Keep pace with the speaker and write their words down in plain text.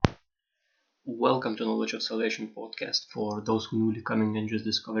welcome to Knowledge of Salvation podcast. For those who newly coming and just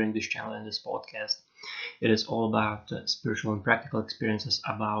discovering this channel and this podcast, it is all about spiritual and practical experiences,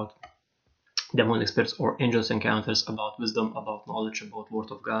 about demonic spirits or angels encounters, about wisdom, about knowledge, about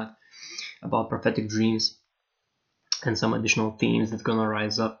Word of God, about prophetic dreams, and some additional themes that's gonna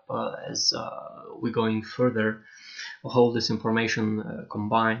rise up as we're going further. All this information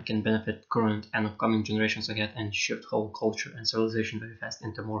combined can benefit current and upcoming generations ahead and shift whole culture and civilization very fast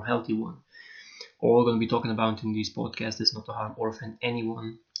into a more healthy one. All we're going to be talking about in these podcasts is not to harm or offend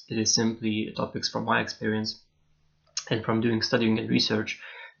anyone. It is simply topics from my experience and from doing studying and research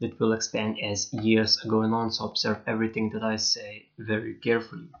that will expand as years are going on, so observe everything that I say very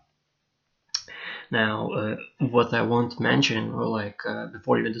carefully. Now, what I want to mention,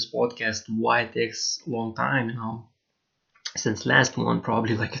 before even this podcast, why it takes a long time, since last one,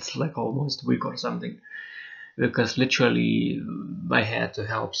 probably it's almost a week or something, because literally I had to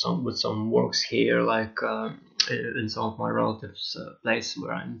help with some works here, in some of my relatives' place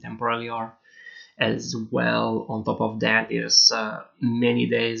where I temporarily are. As well, on top of that, there's many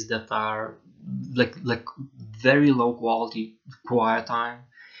days that are like very low quality, quiet time,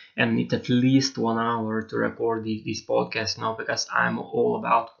 and need at least 1 hour to record these podcasts now, because I'm all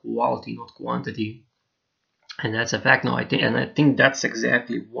about quality, not quantity, and that's a fact now. I think that's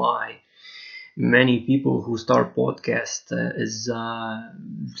exactly why many people who start podcast is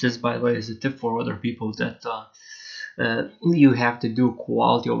just, by the way, is a tip for other people that you have to do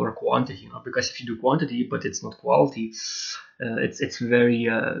quality over quantity, because if you do quantity but it's not quality, it's very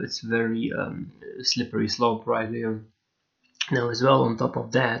slippery slope right there. Now, as well, on top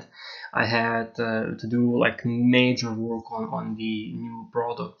of that, I had to do major work on the new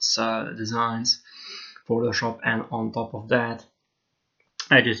products designs, Photoshop, and on top of that,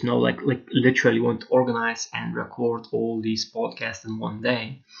 I just know literally want to organize and record all these podcasts in one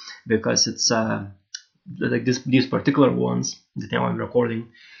day, because it's these particular ones that now I'm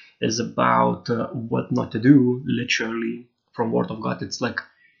recording is about what not to do, literally from Word of God. It's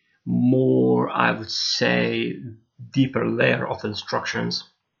more, I would say, deeper layer of instructions,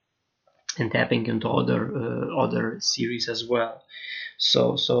 and tapping into other series as well.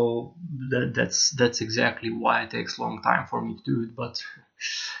 So that's exactly why it takes a long time for me to do it, but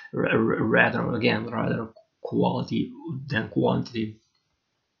rather quality than quantity.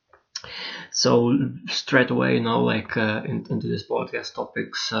 So straight away, into this podcast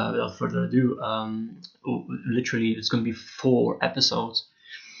topics, without further ado, literally it's going to be 4 episodes.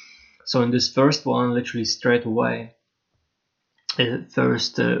 So in this first one, literally straight away,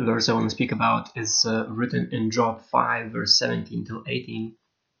 first verse I want to speak about is written in Job 5 verse 17 till 18.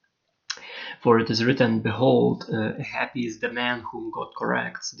 For it is written, behold, happy is the man whom God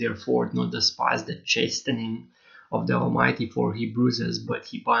corrects, therefore do not despise the chastening of the Almighty, for he bruises, but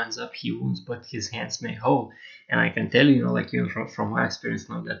he binds up, he wounds, but his hands may whole. And I can tell you, from my experience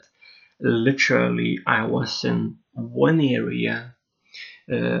now, that literally I was in one area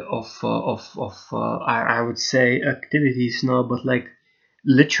I would say activities now, but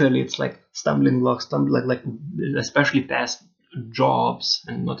literally it's stumbling blocks, especially past jobs,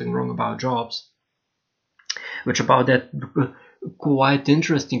 and nothing wrong about jobs, which about that quite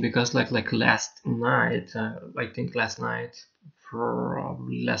interesting, because last night,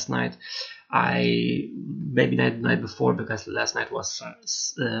 probably last night, I maybe night before, because last night was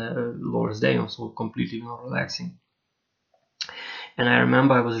Lord's Day, also completely not relaxing. And I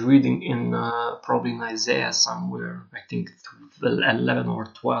remember I was reading in probably in Isaiah somewhere, I think 11 or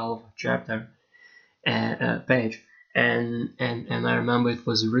 12 chapter page, and I remember it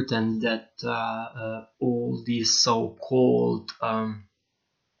was written that all these so-called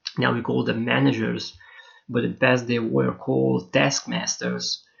now we call them managers, but in the past they were called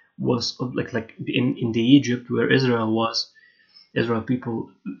taskmasters, was in the Egypt where Israel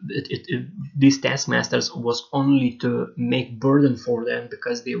people, these taskmasters was only to make burden for them,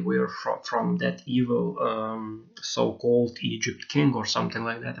 because they were from that evil so-called Egypt king or something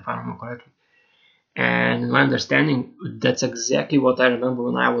like that, if I remember correctly. And in my understanding, that's exactly what I remember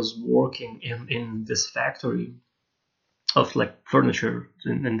when I was working in this factory of furniture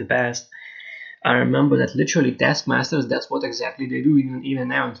in the past. I remember that literally taskmasters, that's what exactly they do, even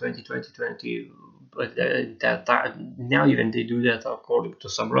now in 2020. But now even they do that, according to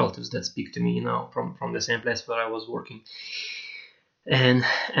some relatives that speak to me from the same place where I was working. And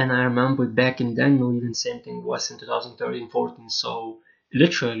I remember back in then, even same thing was in 2013-14. So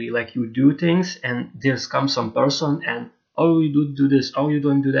literally, you do things, and there's comes some person, and oh, you do this, oh, you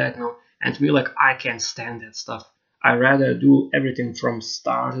don't do that, no. And to me, I can't stand that stuff. I rather do everything from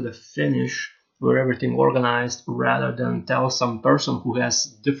start to the finish, where everything organized, rather than tell some person who has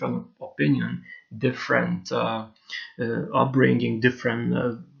different opinion, different upbringing,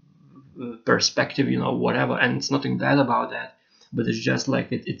 different perspective, whatever. And it's nothing bad about that, but it's just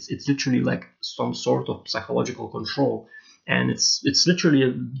like it's literally like some sort of psychological control, and it's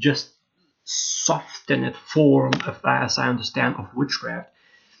literally just softened form, as I understand, of witchcraft.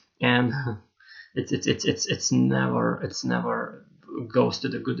 And it's never goes to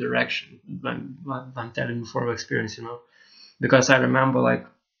the good direction. I'm telling you from experience, because I remember like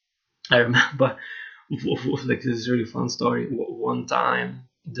this really fun story. One time,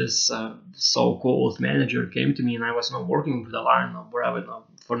 this so-called manager came to me, and I was not working with the line of wherever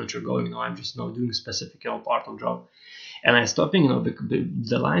furniture going. I'm just doing specific part of job, and I stopping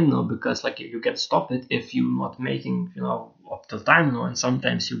the line because like you can stop it if you're not making up to time and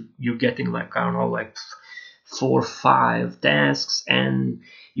sometimes you getting like I don't know like 4 or 5 tasks, and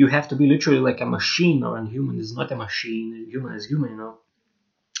you have to be literally like a machine, and human is not a machine. Human is human,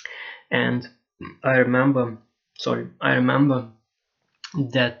 And I remember,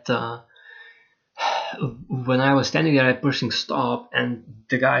 that when I was standing there, I pushing stop, and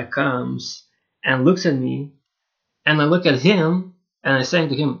the guy comes and looks at me, and I look at him, and I saying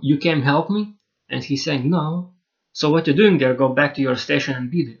to him, "You came help me?" And he's saying, "No." "So what you doing there? Go back to your station and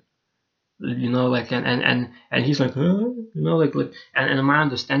be there." Like and he's like, huh? And my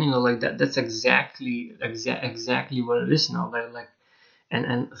understanding of like that's exactly what it is now. Like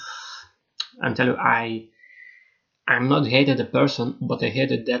and I'm telling you, I'm not hated a person, but I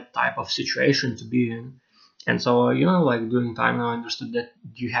hated that type of situation to be in. And so, like during time I understood that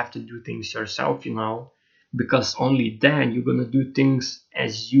you have to do things yourself, because only then you're gonna do things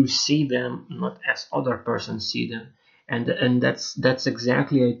as you see them, not as other persons see them. And that's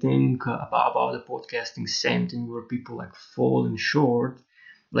exactly, I think, about the podcasting, same thing where people like falling short.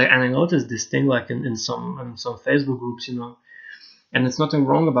 Like, and I noticed this thing like in some Facebook groups, and it's nothing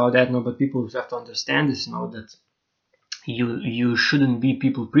wrong about that, but people have to understand this, that you shouldn't be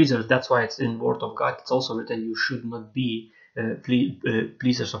people pleasers. That's why it's in Word of God. It's also written you should not be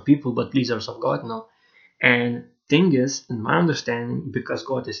pleasers of people, but pleasers of God. No, and thing is, in my understanding, because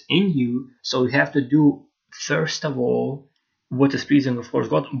God is in you, so you have to do first of all what is pleasing, of course,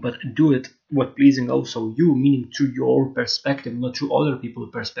 God, but do it what pleasing also you, meaning through your perspective, not through other people's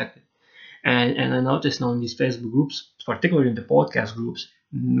perspective. And I noticed now in these Facebook groups, particularly in the podcast groups,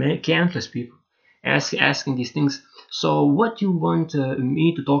 countless people asking these things. So what you want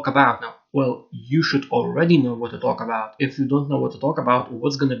me to talk about now? Well, you should already know what to talk about. If you don't know what to talk about,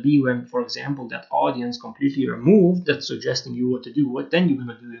 what's gonna be when, for example, that audience completely removed that's suggesting you what to do? What then you're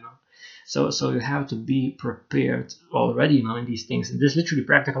gonna do? So you have to be prepared already, in these things. And this is literally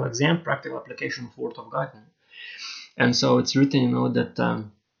practical practical application of Word of God. And so it's written, that.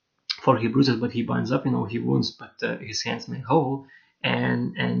 For he bruises, but he binds up, he wounds, but his hands make whole.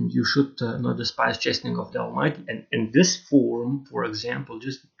 And you should not despise chastening of the Almighty. And in this form, for example,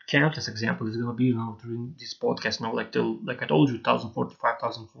 just countless example is going to be during this podcast like till, like I told you, 1045,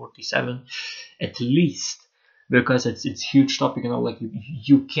 1047 at least, because it's huge topic. Like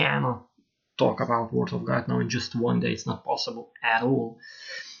you cannot talk about Word of God now in just one day. It's not possible at all.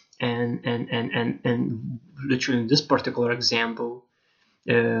 And literally in this particular example,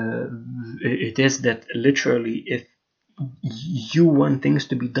 it is that literally if you want things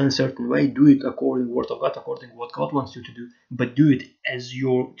to be done a certain way, do it according to Word of God, according to what God wants you to do, but do it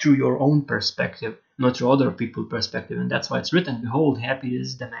through your own perspective, not through other people's perspective. And that's why it's written, behold, happy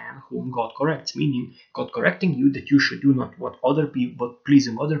is the man whom God corrects, meaning God correcting you that you should do not what other people, but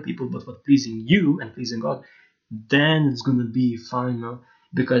pleasing other people, but what pleasing you and pleasing God. Then it's going to be fine,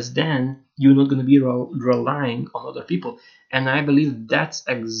 because then you're not going to be relying on other people. And I believe that's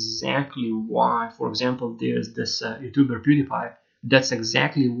exactly why, for example, there's this YouTuber PewDiePie. That's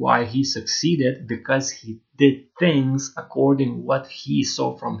exactly why he succeeded, because he did things according what he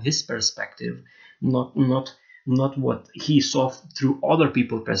saw from his perspective, not what he saw through other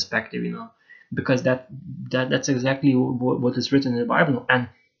people's perspective, because that's exactly what is written in the Bible. And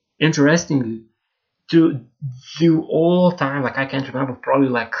interestingly, to do all time, like I can't remember, probably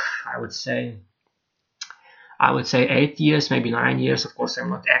like I would say 8 years, maybe 9 years. Of course, I'm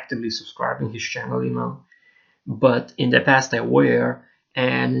not actively subscribing his channel, but in the past I were,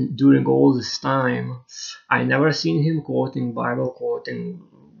 and during all this time, I never seen him quoting Bible, quoting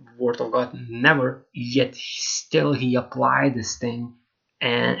Word of God, never. Yet still he applied this thing,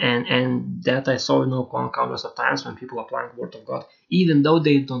 and that I saw countless of times when people applying Word of God, even though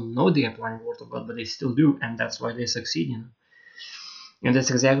they don't know they applying Word of God, but they still do, and that's why they succeed. And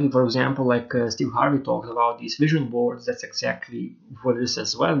that's exactly, for example, like Steve Harvey talked about these vision boards. That's exactly what it is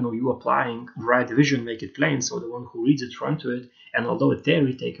as well. You know, you applying, write the vision, make it plain, so the one who reads it run to it. And although it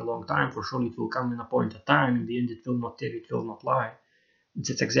theory take a long time, for sure it will come in a point of time. In the end, it will not tarry, it will not lie.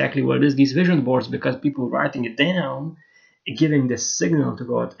 That's exactly what it is, these vision boards, because people writing it down, giving the signal to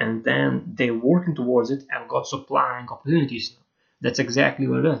God, and then they working towards it, and God supplying opportunities. That's exactly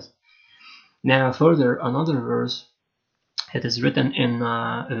what it is. Now, further, another verse. It is written in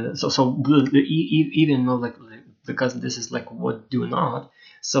even though like because this is like what do not.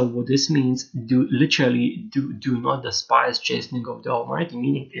 So what this means, do not despise chastening of the Almighty.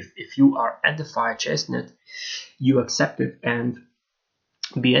 Meaning, if you are edified, chasten it, you accept it and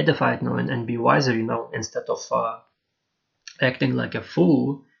be edified now, and be wiser, instead of acting like a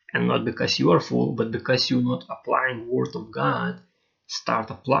fool, and not because you are a fool, but because you're not applying word of God.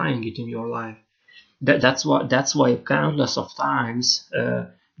 Start applying it in your life. That's why countless of times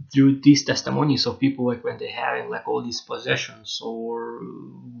through these testimonies of people, like when they're having like all these possessions or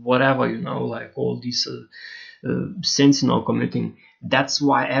whatever, like all these sins committing. That's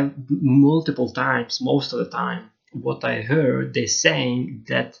why multiple times, most of the time, what I heard, they saying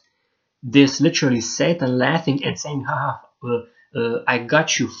that there's literally Satan laughing and saying, "Ha, I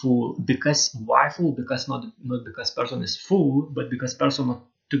got you, fool." Because why fool? Because not because person is fool, but because person not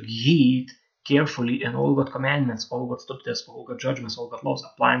took heed carefully and all God commandments, all God statutes, all God judgments, all God laws,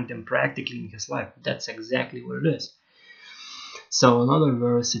 applying them practically in his life. That's exactly what it is. So another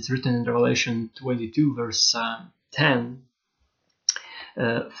verse, it's written in Revelation 22, verse 10.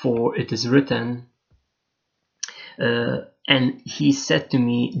 For it is written, and he said to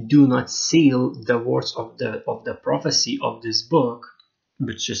me, "Do not seal the words of the prophecy of this book,"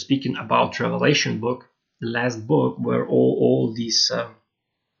 which is speaking about Revelation book, the last book where all these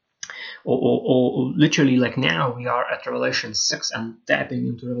literally, like now we are at Revelation 6 and tapping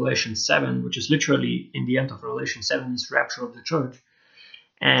into Revelation 7, which is literally in the end of Revelation 7 is rapture of the church,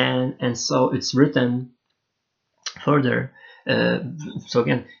 and so it's written further. So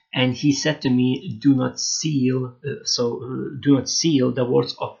again, and he said to me, "Do not seal. Do not seal the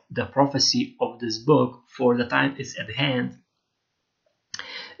words of the prophecy of this book, for the time is at hand."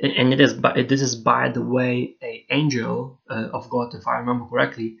 And this is, by the way, an angel of God, if I remember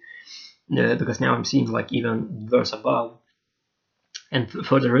correctly, because now I'm seeing like even verse above, and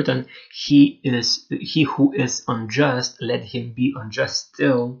further written, he who is unjust, let him be unjust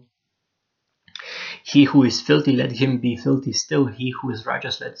still. He who is filthy, let him be filthy still. He who is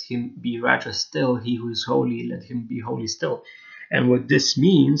righteous, let him be righteous still. He who is holy, let him be holy still. And what this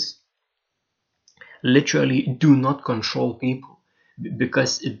means, literally, do not control people,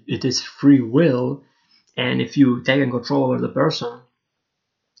 because it is free will. And if you take control over the person,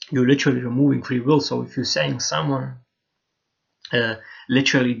 you're literally removing free will. So if you're saying someone,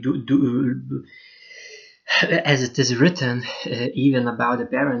 literally do as it is written, even about the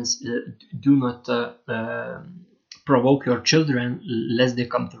parents, do not provoke your children lest they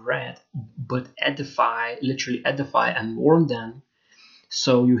come to wrath, but edify, literally edify and warn them.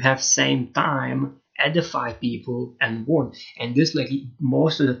 So you have same time edify people and warn. And this, like,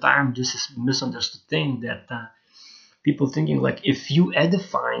 most of the time, this is misunderstood thing, that people thinking like if you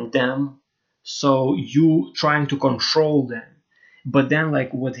edifying them, so you trying to control them. But then,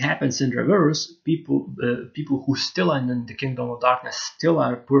 like, what happens in reverse, people who still are in the kingdom of darkness, still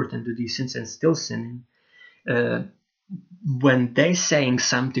are poured into these sins and still sinning, uh, when they saying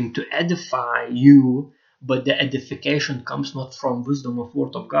something to edify you, but the edification comes not from wisdom of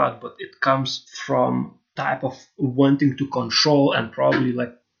word of God, but it comes from type of wanting to control, and probably,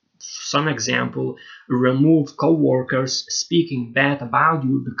 like, some example, remove co-workers speaking bad about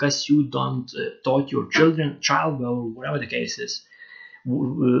you because you don't taught your child well, or whatever the case is. I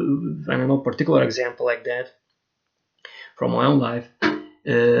don't know, particular example like that from my own life,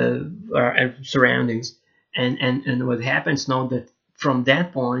 or surroundings, and what happens now, that from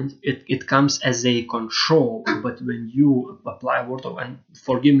that point it comes as a control. But when you apply word of, and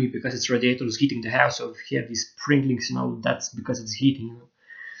forgive me because it's radiators heating the house, so if you hear these sprinklings, that's because it's heating.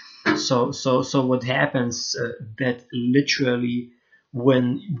 So what happens, that literally,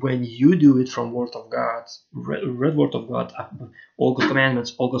 when you do it from word of God, read word of God, all good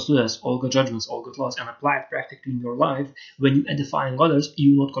commandments, all good statutes, all good judgments, all good laws, and apply it practically in your life, when you edifying others,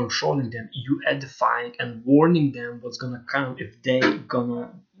 you're not controlling them, you edifying and warning them what's gonna come if they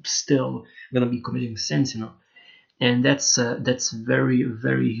gonna be committing sins, and that's very,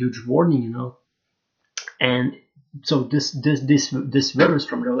 very huge warning. And so this verse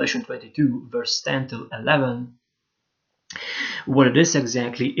from Revelation 22, verse 10 to 11, what it is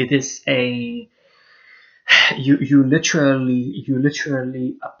exactly, it is a you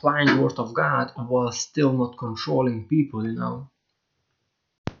literally applying the word of God while still not controlling people,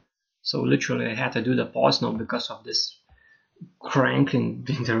 So literally I had to do the pause now because of this cranking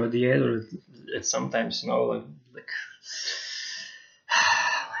in the radiator. It's sometimes, like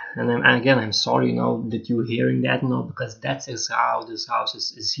and again, I'm sorry, that you're hearing that now, because that's is how this house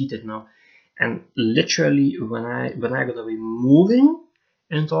is heated now. And literally, when I gonna be moving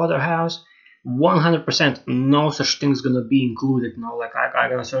into other house, 100% no such thing's gonna be included now. Like I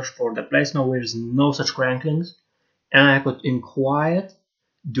gonna search for the place now where there's no such cranklings, and I could in quiet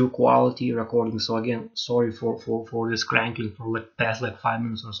do quality recording. So again, sorry for this crankling for like past like 5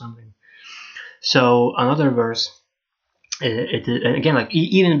 minutes or something. So another verse, and again, like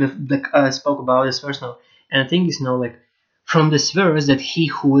even if, like I spoke about this verse now, and the thing is now, like from this verse, that he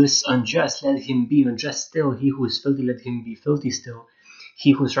who is unjust, let him be unjust still, he who is filthy, let him be filthy still,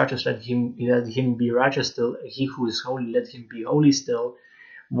 he who is righteous, let him be righteous still, he who is holy, let him be holy still.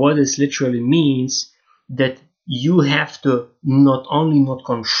 What this literally means, that you have to not only not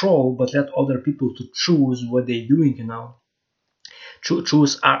control, but let other people to choose what they're doing,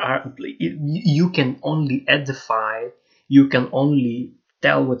 choose you can only edify, you can only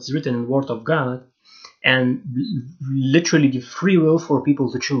tell what's written in the word of God, and literally give free will for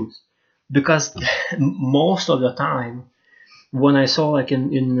people to choose. Because most of the time when I saw, like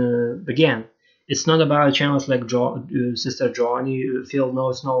in again, it's not about channels like Sister Johnny, Phil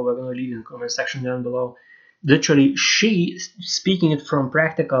knows, no, we're gonna leave in the comment section down below. Literally, she speaking it from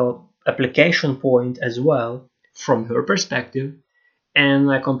practical application point as well, from her perspective,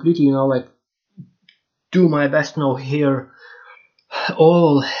 and I completely, like do my best now here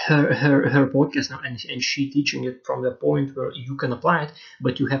all her podcast now, and she teaching it from the point where you can apply it,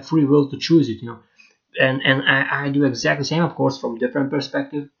 but you have free will to choose it, and I do exactly the same, of course, from different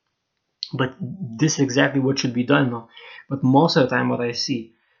perspective, but this is exactly what should be done now. But most of the time what I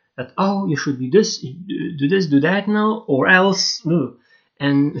see, that, oh, you should do this, do that now, or else no.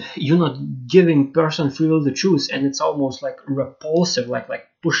 And you're not giving person free will to choose, and it's almost like repulsive, like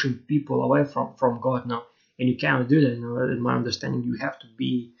pushing people away from God now. And you cannot do that, in my understanding. You have to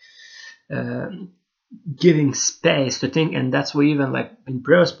be uh, giving space to think. And that's why, even like in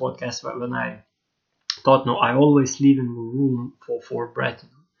previous podcasts, when I thought, no, I always leave in the room for breath,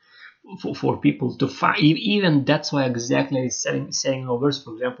 for people to find. Even that's why exactly saying a verse.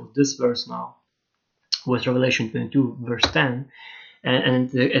 For example, this verse now was Revelation 22 verse 10, and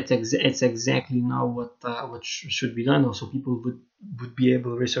it's exactly now what should be done. Also, people would be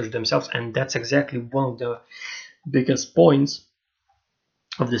able to research themselves, and that's exactly one of the biggest points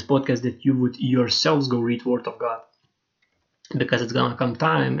of this podcast, that you would yourselves go read Word of God, because it's gonna come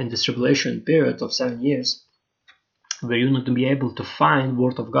time in this tribulation period of 7 years where you're not to be able to find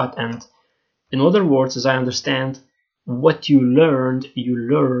Word of God. And in other words, as I understand, what you learned,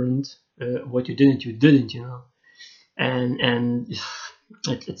 what you didn't, and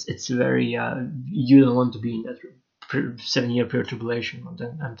it's very you don't want to be in that 7 year period tribulation.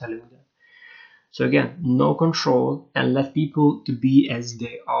 I'm telling you that. So again, no control, and let people to be as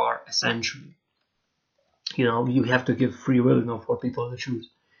they are, essentially. You have to give free will, for people to choose.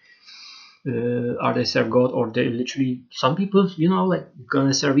 Are they serve God, or they literally, some people, like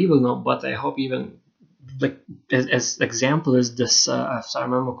gonna serve evil now. But I hope, even like as example is this, if I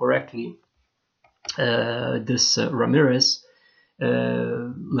remember correctly, this Ramirez,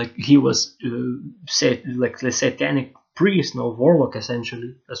 like he was like the satanic priest, no, warlock,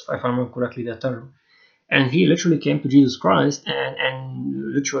 essentially, if I remember correctly that term. And he literally came to Jesus Christ,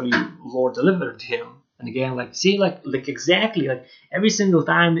 and literally Lord delivered him. And again, like, see, like exactly, like every single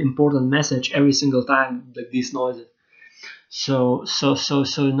time important message, every single time, like these noises. So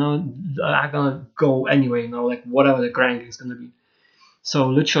I'm gonna go anyway, like whatever the cranking is gonna be. So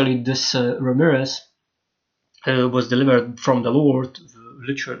literally, this Ramirez was delivered from the Lord,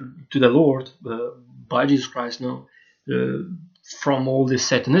 literally to the Lord, by Jesus Christ now, uh, from all this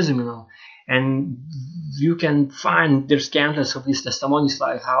Satanism, and you can find there's countless of these testimonies,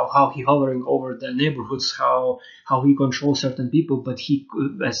 like how he hovering over the neighborhoods, how he controls certain people, but he,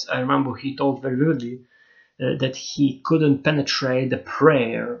 as I remember, he told very vividly that he couldn't penetrate the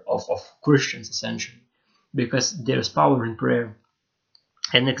prayer of Christians, essentially, because there's power in prayer.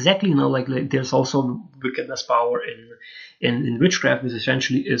 And exactly, like there's also wickedness power in witchcraft, which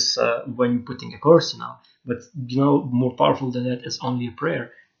essentially is when you're putting a curse, but more powerful than that is only a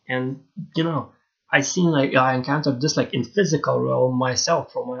prayer. And I seen, like, I encountered this, like in physical realm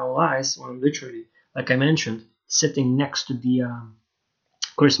myself, from my own eyes, when I'm literally, like I mentioned, sitting next to the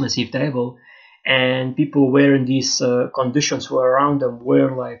Christmas Eve table, and people were in these conditions who were around them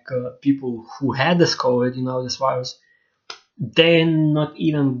were like people who had this COVID, this virus. They not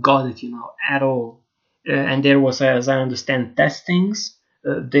even got it, at all. And there was, as I understand, testings.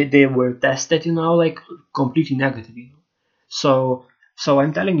 They were tested, like completely negative. So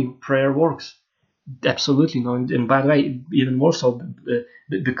I'm telling you, prayer works. Absolutely, no. And by the way, even more so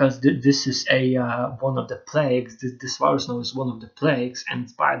because this is a one of the plagues. This virus now is one of the plagues. And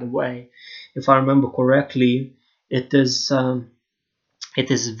by the way, if I remember correctly, it is. It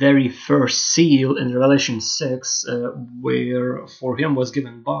is very first seal in Revelation 6, where for him was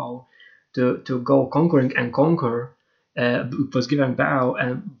given bow to go conquering and conquer. Was given bow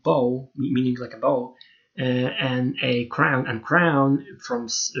and bow, meaning like a bow, and a crown. And crown from,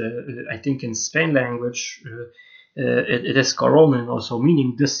 I think in Spain language, it is coronen also,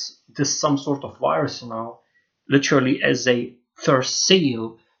 meaning this some sort of virus, literally as a first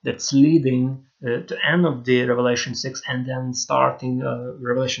seal that's leading to end of the Revelation 6 and then starting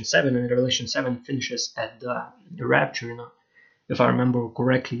Revelation 7, and Revelation 7 finishes at the rapture, if I remember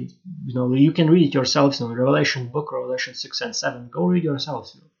correctly. You can read it yourselves in Revelation book, Revelation 6 and 7. Go read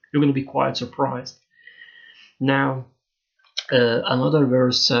yourselves. You're going to be quite surprised. Now, another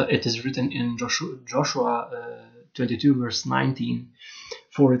verse, it is written in Joshua 22 verse 19,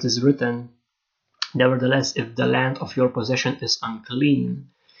 for it is written, nevertheless, if the land of your possession is unclean,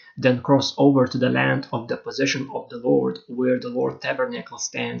 then cross over to the land of the possession of the Lord, where the Lord tabernacle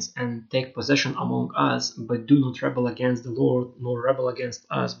stands, and take possession among us, but do not rebel against the Lord, nor rebel against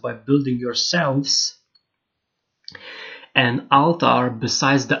us by building yourselves an altar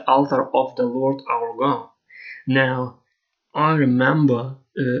besides the altar of the Lord our God. Now, I remember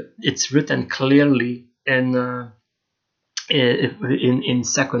it's written clearly in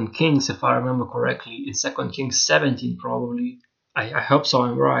Second Kings, if I remember correctly, in 2 Kings 17 probably. I hope so,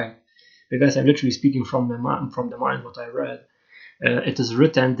 I'm right, because I'm literally speaking from the mind what I read. It is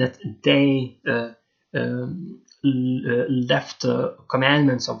written that they left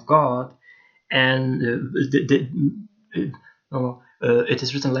commandments of God, and it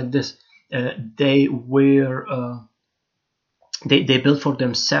is written like this: they were they built for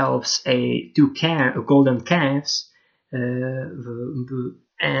themselves two golden calves,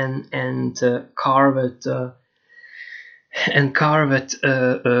 and carve it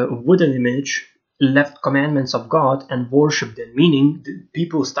a wooden image, left commandments of God and worshipped them. Meaning,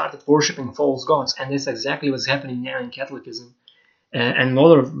 people started worshiping false gods, and that's exactly what's happening now in Catholicism and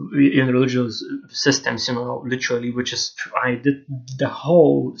other in religious systems. Literally, which is, I did the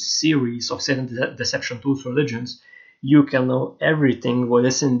whole series of 7 Deception Tools religions. You can know everything what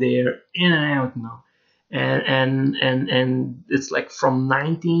is in there, in and out now, and it's like from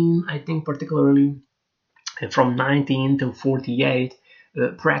 19, I think particularly from 19 till 48,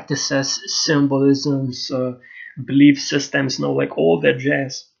 practices, symbolisms, belief systems, like all that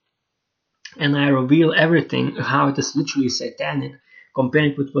jazz. And I reveal everything, how it is literally satanic,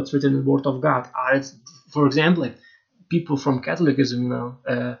 compared with what's written in the Word of God. For example, like people from Catholicism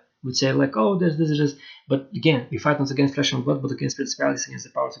would say like, oh, this. But again, we fight not against flesh and blood, but against principalities, against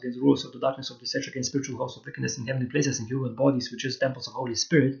the powers, against the rulers of the darkness of this age, against spiritual hosts of wickedness in heavenly places, in human bodies, which is temples of Holy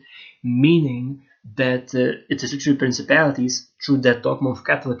Spirit. Meaning that it is literally principalities through that dogma of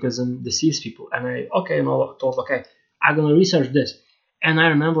Catholicism deceives people. And I thought, okay, I'm gonna research this. And I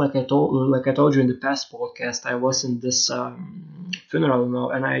remember, like I told you in the past podcast, I was in this funeral,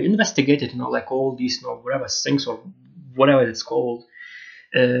 and I investigated, like all these, whatever things or whatever it's called,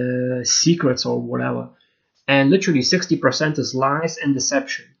 secrets or whatever. And literally 60% is lies and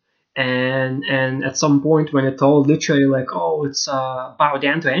deception. And at some point when it told literally like, oh, it's bow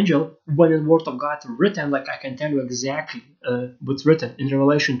down to angel, when in Word of God written, like I can tell you exactly what's written in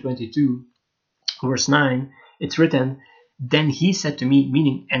Revelation 22 verse 9. It's written, then he said to me,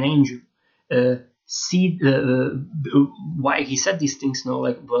 meaning an angel, why he said these things now,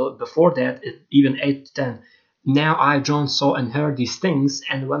 like, well, before that, even 8 to 10. Now I, John, saw and heard these things,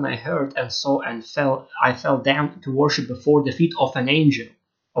 and when I heard and saw and I fell down to worship before the feet of an angel,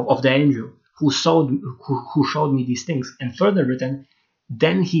 of the angel, who showed me these things. And further written,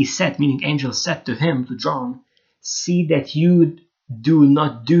 then he said, meaning angel said to him, to John, see that you do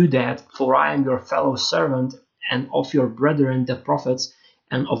not do that, for I am your fellow servant, and of your brethren the prophets,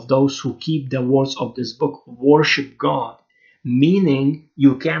 and of those who keep the words of this book. Worship God. Meaning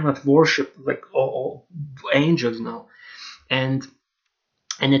you cannot worship like angels now. And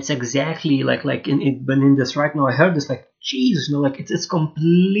it's exactly like in this right now, I heard this like, Jesus, like it's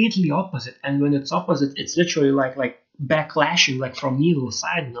completely opposite. And when it's opposite, it's literally like backlashing like from evil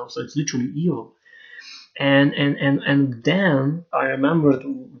side now. So it's literally evil. And then I remembered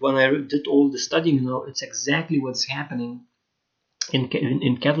when I did all the studying, it's exactly what's happening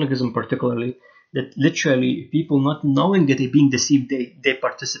in Catholicism particularly, that literally people not knowing that they're being deceived, they're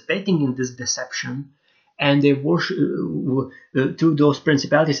participating in this deception, and they worship through those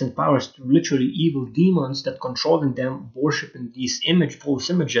principalities and powers, to literally evil demons that controlling them, worshiping these false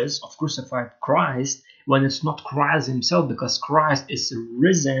images of crucified Christ, when it's not Christ himself, because Christ is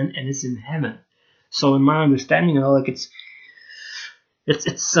risen and is in heaven. So in my understanding, like it's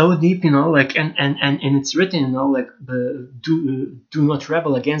so deep, like, and it's written, like, do not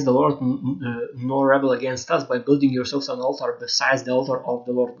rebel against the Lord, nor rebel against us, by building yourselves an altar besides the altar of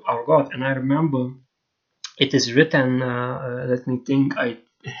the Lord our God. And I remember it is written, let me think,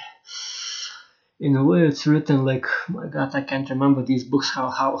 in a way it's written, like, my God, I can't remember these books,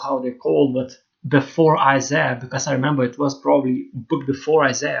 how they're called, but before Isaiah, because I remember it was probably a book before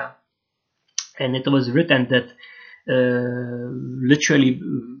Isaiah, and it was written that literally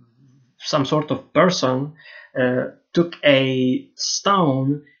some sort of person took a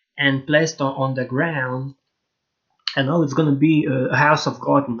stone and placed it on the ground, and now it's going to be a house of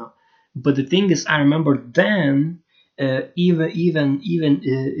God now. But the thing is, I remember then, even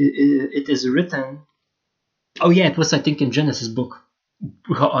it is written. Oh yeah, it was, I think, in Genesis book.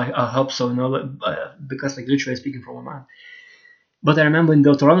 I hope so, because, like, literally speaking from my mind. But I remember in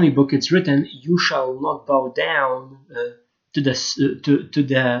Deuteronomy book it's written, "You shall not bow down to the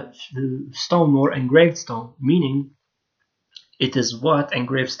stone or engraved stone," meaning it is what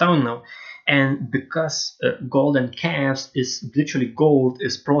engraved stone now. And because golden calves is literally gold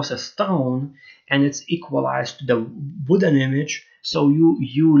is processed stone, and it's equalized to the wooden image, so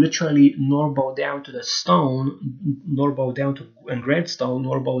you literally nor bow down to the stone, nor bow down to engraved stone,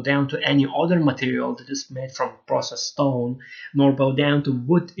 nor bow down to any other material that is made from processed stone, nor bow down to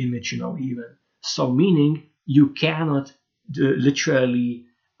wood image, even. So meaning you cannot literally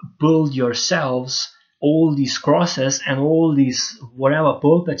build yourselves all these crosses and all these whatever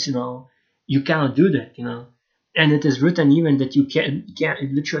pulpits, you cannot do that, and it is written even that you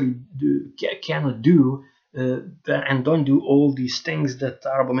cannot do and don't do all these things that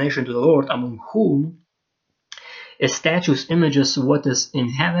are abomination to the Lord, among whom statues, images, what is in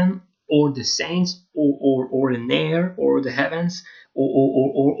heaven, or the saints, or in air, or the heavens,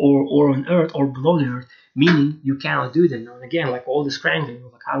 or on earth, or below the earth, meaning you cannot do that. And again, like all this cranking,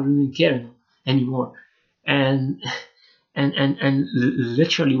 like, how do you even care anymore? And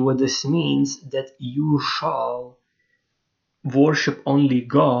literally what this means, that you shall worship only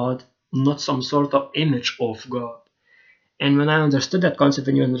God, not some sort of image of God. And when I understood that concept,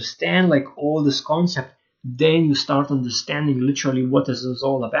 when you understand, like, all this concept, then you start understanding literally what this is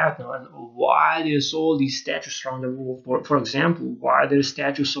all about now, and why there's all these statues around the world. For example, why there's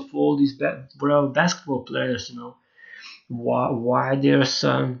statues of all these basketball players, why there's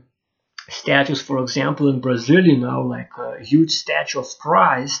statues, for example, in Brazil, like a huge statue of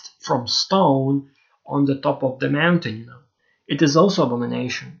Christ from stone on the top of the mountain, It is also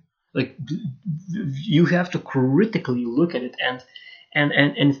abomination. Like, you have to critically look at it, and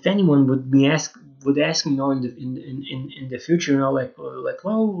if anyone would ask me, in the future,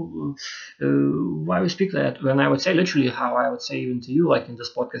 well, why we speak like that, when I would say literally how I would say even to you, like in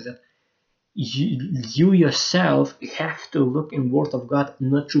this podcast, that you yourself have to look in Word of God,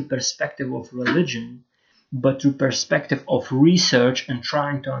 not through perspective of religion, but through perspective of research and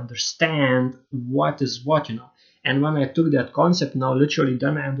trying to understand what is what, And when I took that concept now, literally,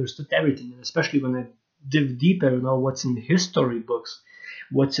 then I understood everything, and especially when I dive deeper, what's in the history books,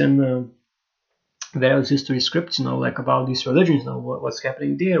 what's in various history scripts, like about these religions, what's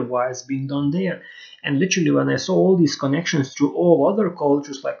happening there, why it's being done there. And literally, when I saw all these connections through all other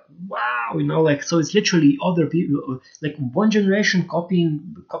cultures, like, wow, like, so it's literally other people, like one generation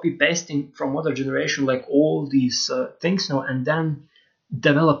copy pasting from other generation, like all these things now, and then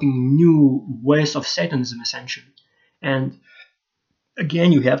developing new ways of Satanism, essentially. And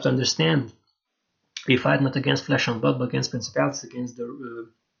again, you have to understand, we fight not against flesh and blood, but against principalities, against the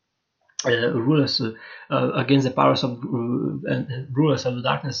rulers, against the powers of rulers of the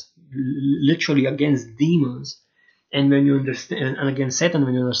darkness, literally against demons. And when you understand, and against Satan,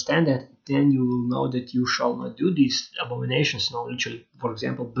 when you understand that, then you will know that you shall not do these abominations. Now, literally, for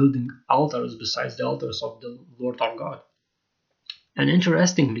example, building altars besides the altars of the Lord our God. And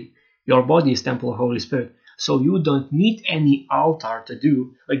interestingly, your body is temple of Holy Spirit. So you don't need any altar to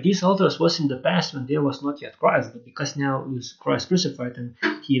do. Like, these altars was in the past when there was not yet Christ, but because now is Christ crucified and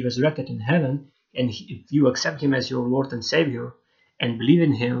he resurrected in heaven, and if you accept him as your Lord and Savior and believe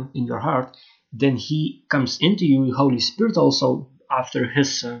in him in your heart, then he comes into you, Holy Spirit, also after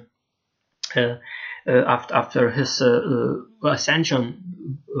his after his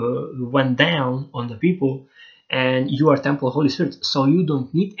ascension went down on the people, and you are temple of Holy Spirit, so you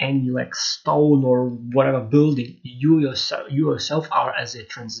don't need any like stone or whatever building. You yourself are as a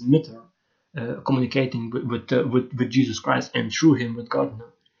transmitter, communicating with Jesus Christ, and through him with God.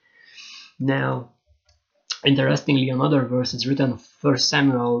 Now, interestingly, another verse is written, 1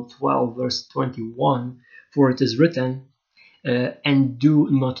 Samuel 12 verse 21, for it is written, and do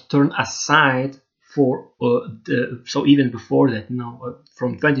not turn aside for so even before that,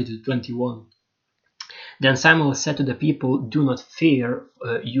 from 20 to 21. Then Samuel said to the people, do not fear,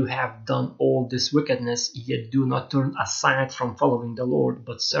 you have done all this wickedness, yet do not turn aside from following the Lord,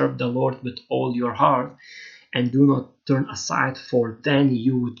 but serve the Lord with all your heart, and do not turn aside, for then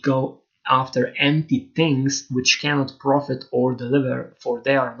you would go after empty things which cannot profit or deliver, for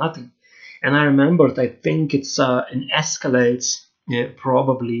they are nothing. And I remembered, I think it's in Escalates,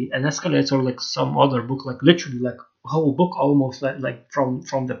 probably, and Escalates, or like some other book, like literally like whole book almost, like from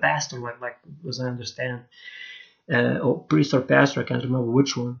the pastor, like as I understand, or priest or pastor, I can't remember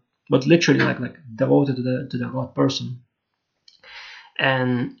which one, but literally like devoted to the God person.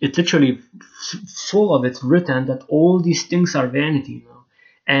 And it's literally full of it written that all these things are vanity,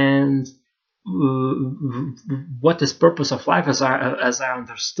 and what is purpose of life, as I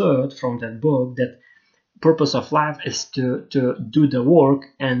understood from that book, that purpose of life is to do the work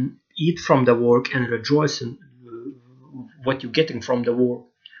and eat from the work and rejoice in what you're getting from the work.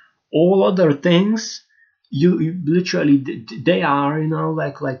 All other things, you literally, they are,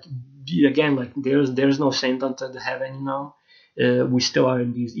 like again, like there's no saint unto the heaven, we still are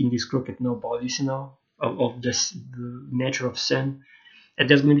in these crooked bodies, of this nature of sin. And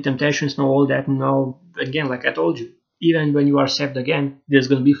there's going to be temptations, all that, again, like I told you, even when you are saved again, there's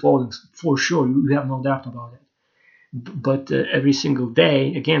going to be fallings for sure. You have no doubt about it. But every single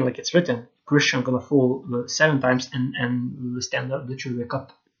day, again, like it's written, Christian gonna fall 7 times and stand up, literally wake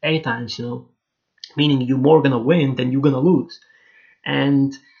up 8 times, meaning you're more gonna win than you're gonna lose.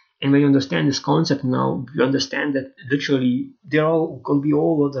 And when you understand this concept now, you understand that literally they're all gonna be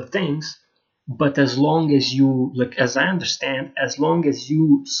all other things. But as long as you, like, as I understand, as long as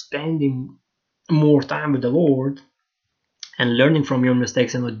you spending more time with the Lord and learning from your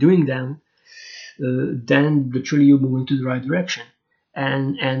mistakes and not doing them, then literally you move into the right direction.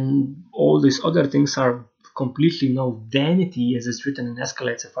 And all these other things are completely vanity, as it's written in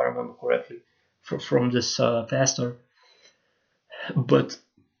Escalates, if I remember correctly, from this pastor. But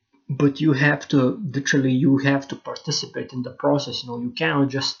you have to literally, you have to participate in the process. You cannot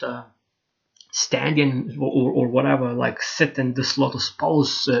just stand in, or whatever, like sit in this lotus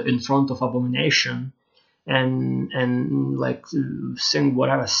pose in front of abomination and like sing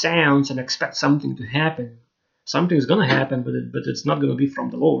whatever sounds and expect something to happen. Something's gonna happen, but it's not gonna be from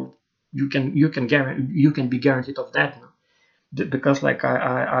the Lord. You can be guaranteed of that now, because like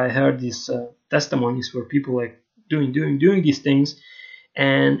I heard these testimonies where people like doing these things,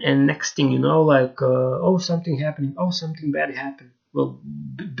 and next thing you know, like oh, something happening, oh, something bad happened. Well,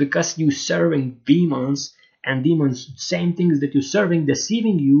 because you serving demons, and demons same things that you're serving,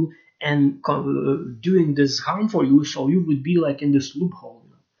 deceiving you and doing this harm for you, so you would be like in this loophole,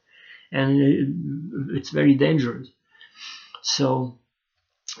 and it's very dangerous. So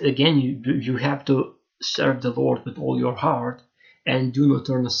again, you have to serve the Lord with all your heart, and do not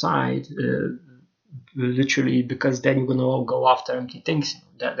turn aside, literally, because then you're gonna go after empty things.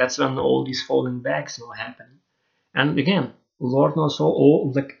 That's when all these falling backs will happen. And again, Lord knows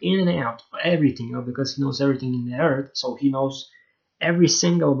all, like in and out, everything, because He knows everything in the earth. So He knows every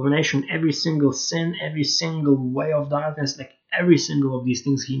single abomination, every single sin, every single way of darkness, like every single of these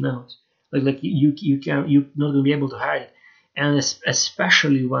things He knows. Like you're not gonna be able to hide it. And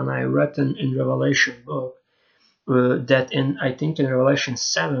especially when I read in Revelation book, that I think in Revelation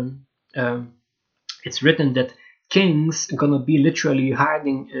 7. It's written that kings are gonna be literally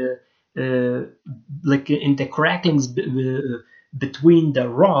hiding, like in the cracklings between the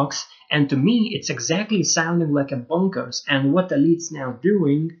rocks. And to me, it's exactly sounding like a bunkers. And what elites now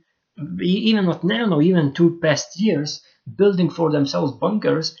doing, even not now, no, even 2 past years, building for themselves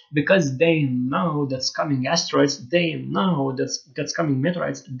bunkers, because they know that's coming asteroids, they know that's coming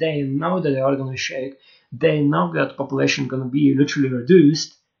meteorites, they know that they are gonna shake, they know that population gonna be literally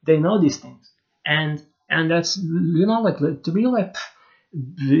reduced. They know these things. And that's, like to be like,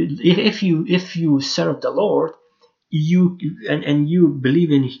 if you serve the Lord, you and you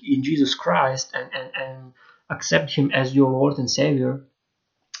believe in Jesus Christ, and accept Him as your Lord and Savior,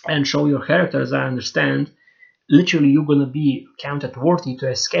 and show your character, as I understand, literally you're gonna be counted worthy to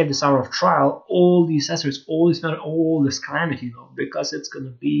escape this hour of trial, all these hazards, all this calamity, because it's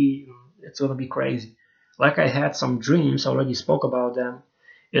It's gonna be crazy. Like I had some dreams, already spoke about them.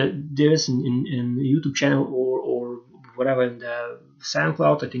 There's in YouTube channel or whatever in the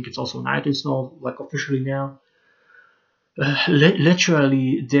SoundCloud. I think it's also on iTunes now, like officially now.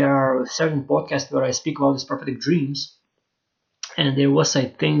 Literally, there are certain podcasts where I speak about these prophetic dreams, and there was, I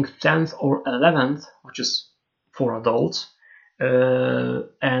think, 10th or 11th, which is for adults,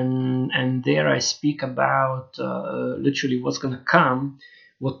 and there I speak about literally what's gonna come,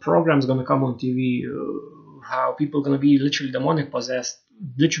 what program's gonna come on TV, how people gonna be literally demonic possessed,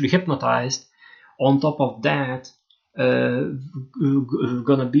 literally hypnotized. On top of that,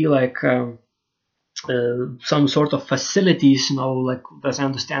 gonna be like some sort of facilities, like as I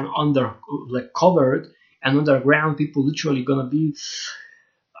understand, under like covered and underground. People literally gonna be,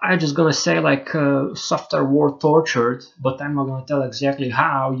 I just gonna say like softer word tortured, but I'm not gonna tell exactly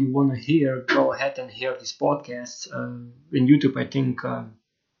how. You wanna hear? Go ahead and hear these podcasts in YouTube. I think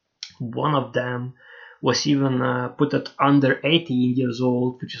one of them was even put at under 18 years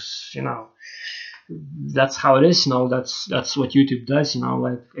old, which is that's how it is. That's what YouTube does.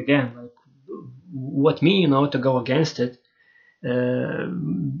 Like again, like what me, to go against it.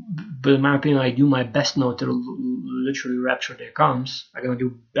 But in my opinion, I do my best now to literally rapture their comes. I'm gonna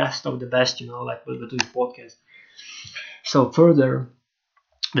do best of the best, like with this podcast. So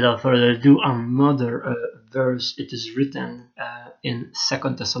without further ado, another verse. It is written in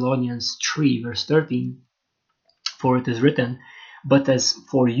 2 Thessalonians 3, verse 13. For it is written, "But as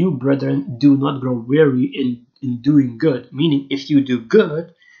for you, brethren, do not grow weary in doing good." Meaning, if you do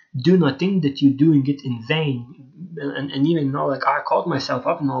good, do not think that you're doing it in vain. And even now, like I caught myself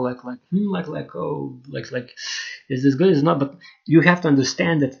up now, like is this good? Is not? But you have to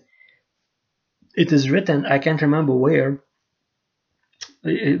understand that it is written. I can't remember where,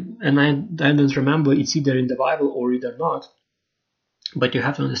 and I don't remember. It's either in the Bible or either not. But you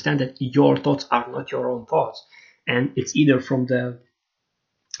have to understand that your thoughts are not your own thoughts, and it's either from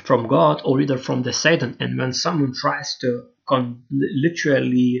God or either from the Satan. And when someone tries to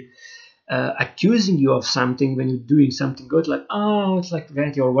literally accusing you of something when you're doing something good, like, oh, it's like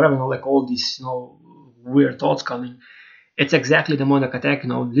vanity or whatever, like all these weird thoughts coming, it's exactly demonic attack,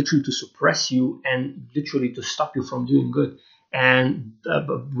 literally to suppress you and literally to stop you from doing good. And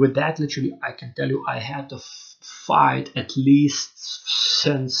with that, literally, I can tell you, I had to fight at least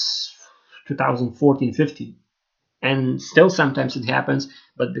since 2014-15, and still sometimes it happens.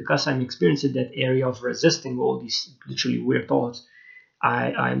 But because I'm experiencing that area of resisting all these literally weird thoughts,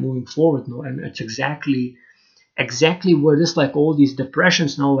 I'm moving forward now. And it's exactly where this, like all these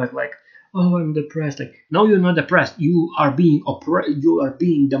depressions now, like oh, I'm depressed. Like, no, you're not depressed. You are being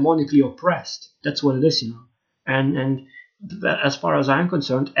demonically oppressed. That's what it is. And as far as I'm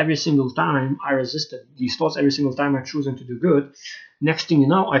concerned, every single time I resisted these thoughts, every single time I chosen to do good, next thing you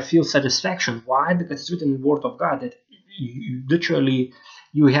know, I feel satisfaction. Why? Because it's written in the Word of God that you literally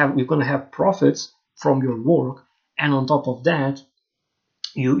you're gonna have profits from your work, and on top of that,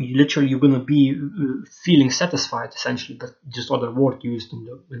 you're gonna be feeling satisfied, essentially. But just other word used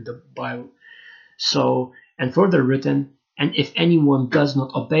in the Bible. So, and further written, "And if anyone does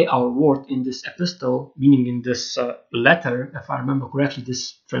not obey our word in this epistle," meaning in this letter, if I remember correctly,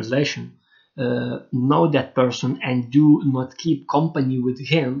 this translation, "know that person and do not keep company with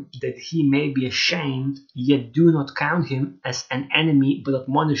him, that he may be ashamed, yet do not count him as an enemy, but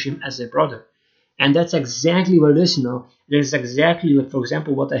admonish him as a brother." And that's exactly what it is. There's exactly, like, for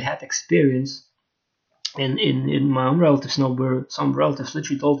example, what I had experienced in my own relatives, where some relatives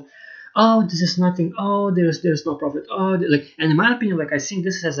literally told, "Oh, this is nothing. Oh, there's no profit. Oh," like, and in my opinion, like, I see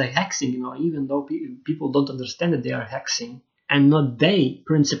this as a hexing. Even though people don't understand that they are hexing, and not they,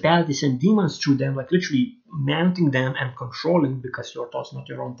 principalities and demons through them, like literally mounting them and controlling, because your thoughts, not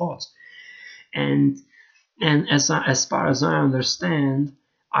your own thoughts. And as far as I understand,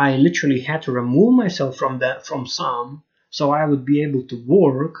 I literally had to remove myself from some, so I would be able to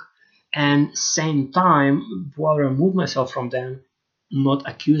work, and same time, while I remove myself from them, not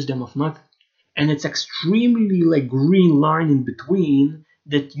accuse them of nothing. And it's extremely like green line in between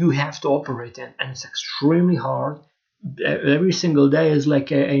that you have to operate in, and it's extremely hard. Every single day is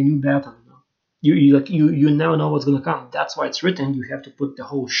like a new battle. You never know what's gonna come. That's why it's written. You have to put the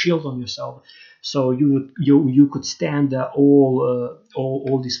whole shield on yourself, so you could stand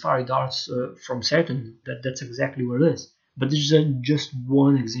all these fiery darts from Satan. That's exactly what it is. But this is just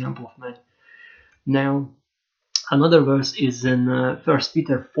one example of many. Now, another verse is in 1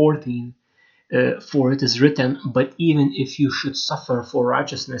 Peter 14. For it is written, "But even if you should suffer for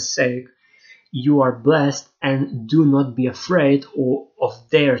righteousness' sake, you are blessed, and do not be afraid of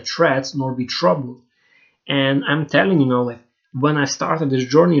their threats, nor be troubled." And I'm telling like when I started this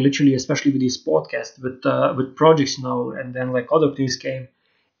journey, literally, especially with this podcast, with projects, and then like other things came,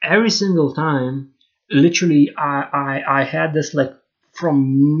 every single time, literally, I had this like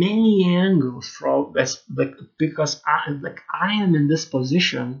from many angles, from as like because I am in this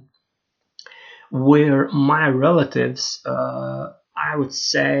position where my relatives, I would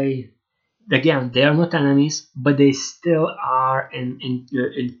say, again, they are not enemies, but they still are in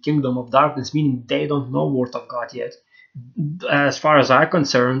kingdom of darkness, meaning they don't know word of God yet. As far as I'm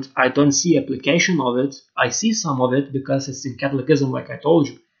concerned, I don't see application of it. I see some of it because it's in Catholicism, like I told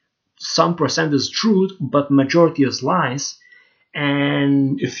you. Some percent is truth, but majority is lies.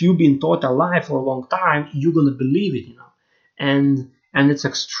 And if you've been taught a lie for a long time, you're gonna believe it, And it's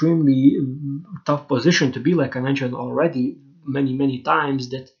extremely tough position to be, like I mentioned already many times,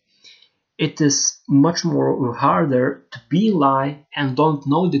 that it is much more harder to be lie and don't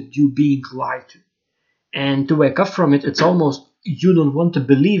know that you're being lied to. And to wake up from it, it's almost you don't want to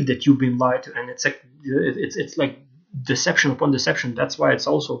believe that you've been lied to, and it's like deception upon deception. That's why it's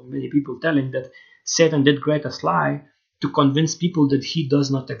also many people telling that Satan did greatest lie to convince people that he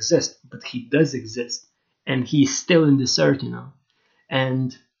does not exist, but he does exist, and he's still in this earth,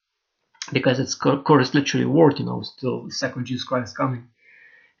 and because it's course literally word, still second Jesus Christ coming,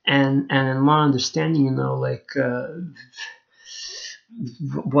 and in my understanding,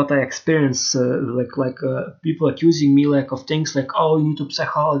 what I experience, people accusing me like of things like, oh, you need to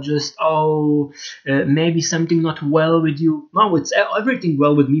psychologist, oh, maybe something not well with you. No, it's everything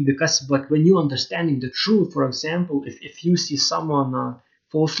well with me, because like when you understanding the truth, for example, if you see someone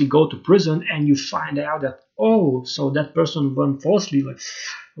falsely go to prison and you find out that, oh, so that person went falsely, like,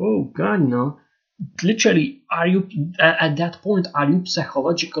 oh God, literally, are you at that point, are you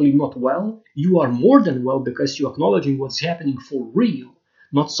psychologically not well? You are more than well, because you're acknowledging what's happening for real,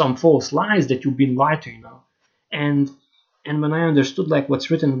 not some false lies that you've been lied to, and when I understood like what's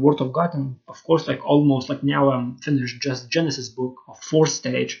written in the Word of God, and of course like almost like now I'm finished just Genesis book of fourth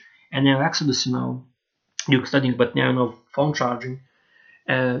stage, and now Exodus, you're studying, but now phone charging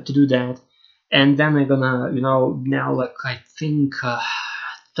to do that, and then I'm gonna now like I think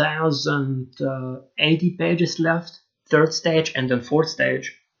 1080 pages left, third stage, and then fourth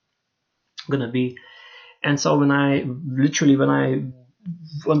stage gonna be. And so when I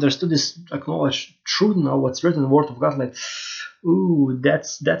understood this, acknowledged truth, what's written in the Word of God, like, ooh,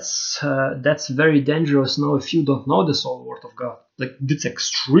 that's very dangerous now if you don't know this whole Word of God. Like, it's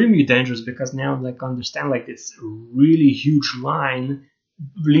extremely dangerous, because now like understand like it's a really huge line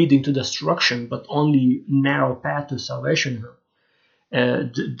leading to destruction, but only narrow path to salvation.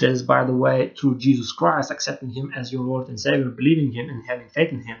 This, by the way, through Jesus Christ, accepting Him as your Lord and Savior, believing Him and having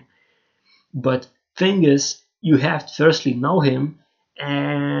faith in Him. But thing is, you have to firstly know Him,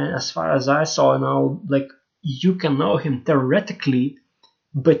 and as far as I saw now, like you can know Him theoretically,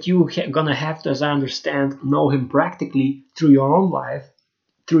 but you gonna have to, as I understand, know Him practically through your own life,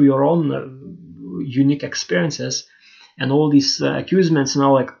 through your own unique experiences, and all these accusements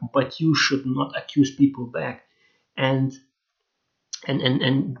like, but you should not accuse people back, and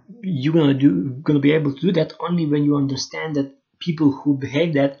you're gonna be able to do that only when you understand that people who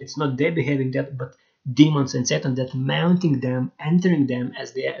behave that, it's not they behaving that, but demons and Satan that mounting them, entering them,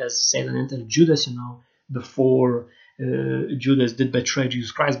 as Satan entered Judas, before Judas did betray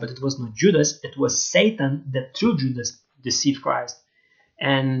Jesus Christ. But it was not Judas, it was Satan that through Judas deceived Christ.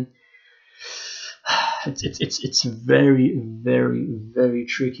 And it's very, very, very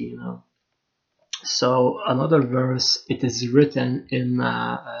tricky, So another verse, it is written in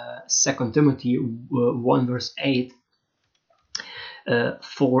 2 Timothy 1 verse 8,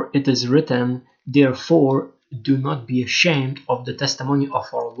 for it is written, therefore do not be ashamed of the testimony of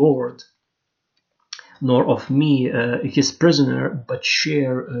our Lord, nor of me, his prisoner, but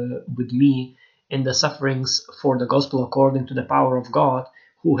share with me in the sufferings for the gospel according to the power of God,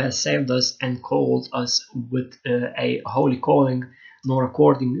 who has saved us and called us with a holy calling,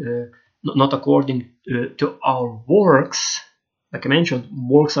 not according to our works. Like I mentioned,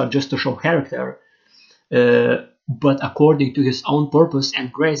 works are just to show character, but according to His own purpose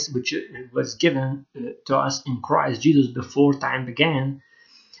and grace, which was given to us in Christ Jesus before time began.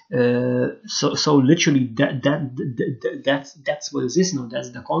 So literally that's what it is now. That's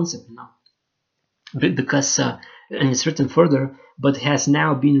the concept now, because and it's written further, but has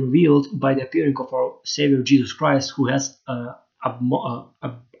now been revealed by the appearing of our Savior Jesus Christ, who has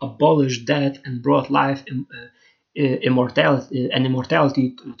abolished death and brought life and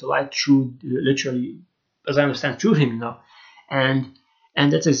immortality to light through literally, as I understand, through Him now. And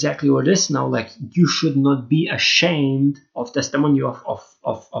And that's exactly what it is now. Like, you should not be ashamed of testimony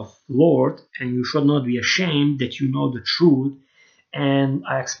of Lord, and you should not be ashamed that you know the truth. And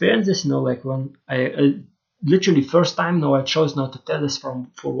I experienced this, like when I literally first time now I chose not to tell this for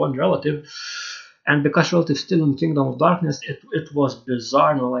one relative, and because relative still in kingdom of darkness, it was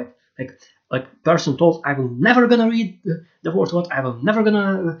bizarre, like person told, I will never gonna read the word what, I will never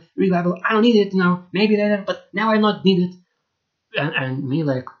gonna read Bible, I don't need it now, maybe later, but now I not need it. And me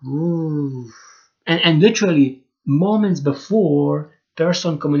like, ooh. And literally moments before,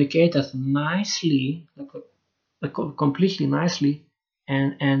 person communicated nicely, like completely nicely,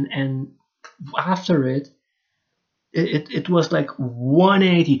 and after it was like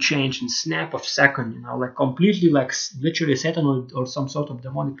 180 change in snap of second, like completely, like literally Satan or some sort of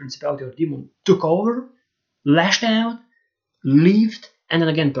demonic principality or demon took over, lashed out, left, and then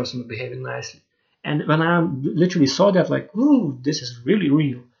again person was behaving nicely. And when I literally saw that, like, ooh, this is really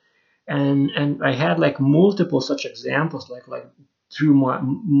real. And I had like multiple such examples, like through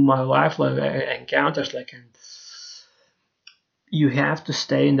my life, like encounters, like, and you have to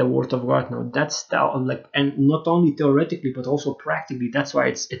stay in the Word of God now. That's like, and not only theoretically but also practically. That's why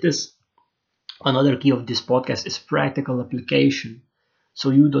it is another key of this podcast is practical application. So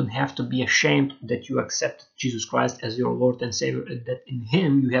you don't have to be ashamed that you accept Jesus Christ as your Lord and Savior, and that in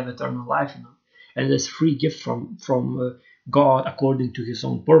Him you have eternal life, and it is free gift from God according to His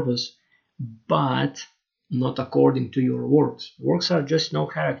own purpose, but not according to your works. Works are just no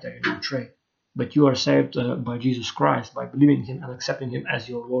character, trait. But you are saved by Jesus Christ, by believing in Him and accepting Him as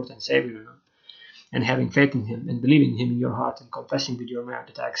your Lord and Savior, and having faith in Him and believing in Him in your heart and confessing with your mouth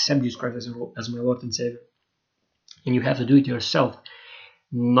that I accept Jesus Christ as my Lord and Savior. And you have to do it yourself.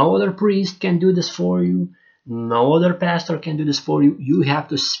 No other priest can do this for you. No other pastor can do this for you. You have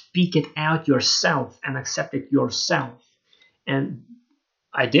to speak it out yourself and accept it yourself. And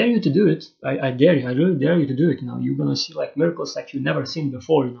I dare you to do it. I dare you. I really dare you to do it. You're gonna see like miracles like you've never seen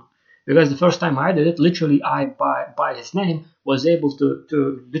before. Because the first time I did it, literally, I by His name was able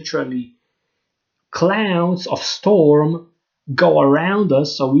to literally clouds of storm go around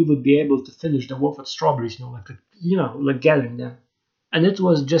us, so we would be able to finish the work with strawberries. Like gathering them. And it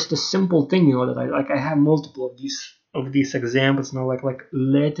was just a simple thing, that I have multiple of these examples now. Like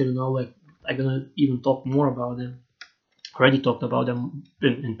later, like I'm gonna even talk more about them. Already talked about them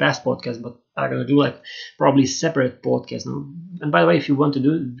in past podcasts, but I'm gonna do like probably separate podcasts now. And by the way, if you want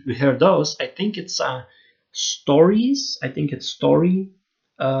to hear those, I think it's stories. I think it's story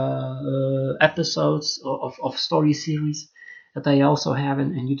episodes of story series that I also have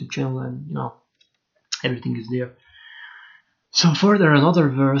in YouTube channel, and everything is there. So further, another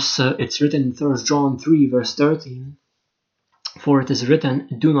verse, it's written in 1 John 3 verse 13. For it is written,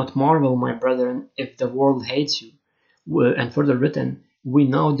 do not marvel, my brethren, if the world hates you. And further written, we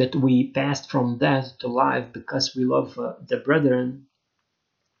know that we passed from death to life because we love the brethren.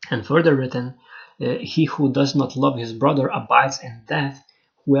 And further written, he who does not love his brother abides in death.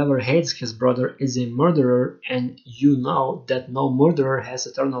 Whoever hates his brother is a murderer, and you know that no murderer has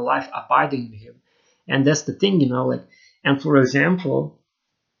eternal life abiding in him. And that's the thing, like, and for example,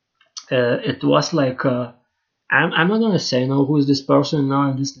 it was like, I'm not gonna say who is this person now,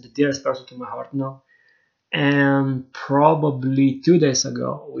 and this is the dearest person to my heart now. And probably 2 days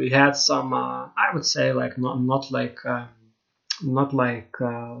ago, we had some, I would say, like not like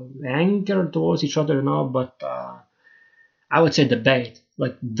anger towards each other, but I would say debate,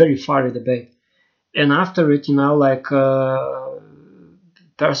 like very fiery debate. And after it, like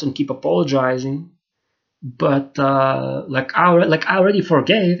person keep apologizing, but I already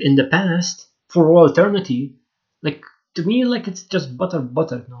forgave in the past for all eternity. Like, to me, like, it's just butter,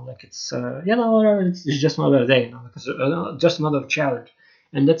 like it's it's just another day, like it's just another challenge.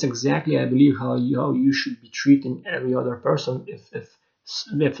 And that's exactly, I believe, how you should be treating every other person.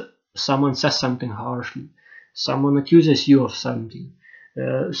 If someone says something harshly, someone accuses you of something,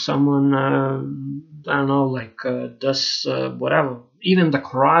 someone I don't know, like does whatever, even the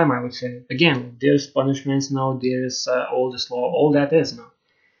crime, I would say. Again, there's punishments now, there's all this law, all that is now.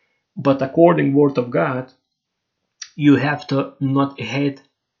 But according word of God, you have to not hate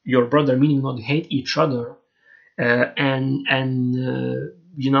your brother, meaning not hate each other, and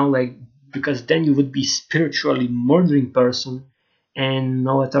like, because then you would be spiritually murdering person, and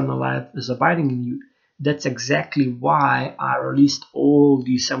no eternal life is abiding in you. That's exactly why I released all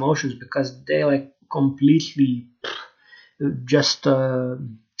these emotions, because they like completely just I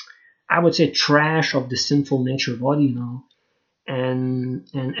would say trash of the sinful nature body, and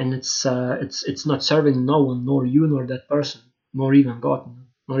it's not serving no one, nor you, nor that person, nor even God,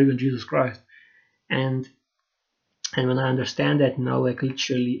 nor even Jesus Christ. And And when I understand that now, like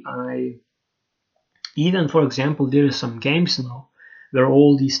literally, even for example, there is some games now where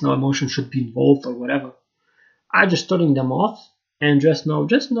all these no emotions should be involved or whatever. I just turning them off and just know,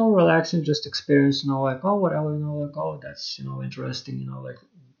 relaxing, just experience, like, oh, whatever, like, oh, that's, interesting, like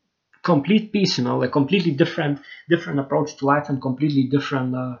complete peace, like completely different approach to life and completely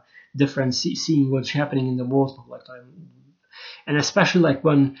different seeing what's happening in the world, like, and especially like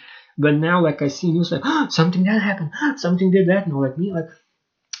when now, like, I see news like, oh, something that happened, something did that, like me, like,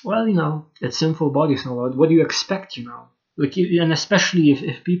 well, it's sinful bodies, what do you expect, like, and especially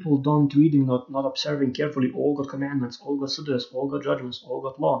if people don't reading, not observing carefully all God commandments, all God sutras, all God judgments, all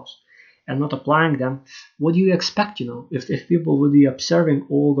God laws, and not applying them, what do you expect, if people would be observing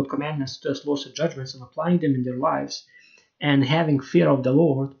all God commandments, sutras, laws, and judgments, and applying them in their lives, and having fear of the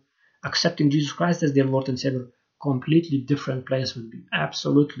Lord, accepting Jesus Christ as their Lord and Savior, completely different place would be,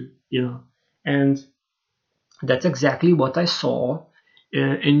 absolutely, and that's exactly what I saw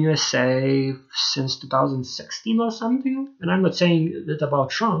in USA since 2016 or something. And I'm not saying that about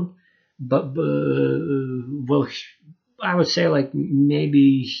Trump, but well, I would say like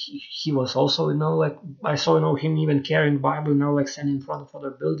maybe he was also, like, I saw, him even carrying Bible, like standing in front of other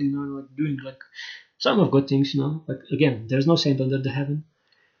building, like doing like some of good things, like, again, there's no saint under the heaven.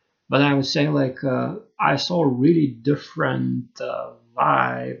 But I would say like I saw really different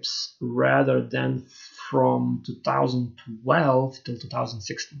vibes rather than from 2012 till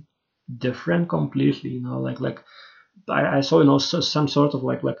 2016. Different completely, like I saw, some sort of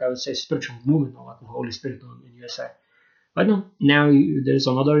like I would say spiritual movement, like the Holy Spirit in USA. But no, now there's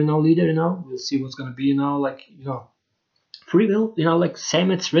another, leader. We'll see what's gonna be, like, free will, like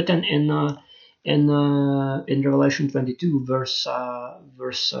same it's written in Revelation 22 verse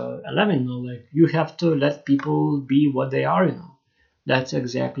 11, like you have to let people be what they are, that's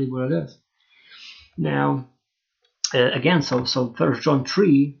exactly what it is. Now again, so First John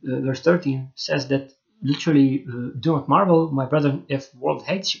 3 verse 13 says that literally, do not marvel, my brethren, if the world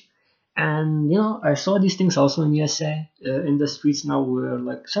hates you. And I saw these things also in USA, in the streets now, where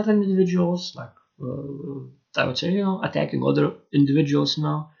like certain individuals, like I would say, attacking other individuals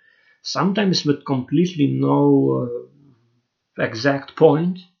now, sometimes with completely no exact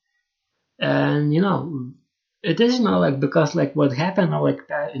point. And it is now like, because like what happened now, like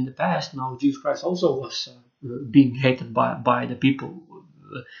in the past, now Jesus Christ also was being hated by the people,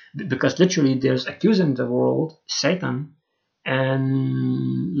 because literally there's accusing the world, Satan,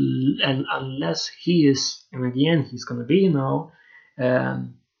 and unless he is, and at the end he's gonna be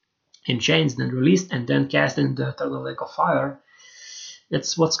um, in chains, then released, and then cast into the eternal lake of fire.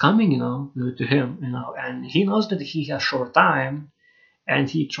 That's what's coming, to him, and he knows that he has short time, and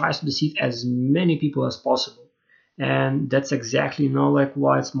he tries to deceive as many people as possible. And that's exactly, like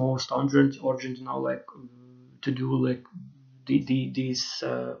why it's most urgent, like to do like these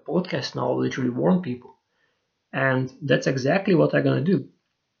podcasts now, literally warn people. And that's exactly what I'm gonna do.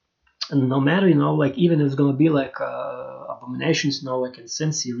 And no matter, like even if it's gonna be like abominations, like in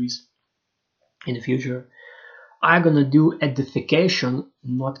sin series in the future, I'm gonna do edification,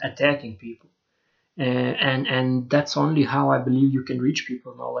 not attacking people. And that's only how I believe you can reach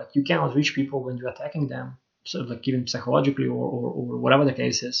people. Like you cannot reach people when you're attacking them, so like even psychologically or whatever the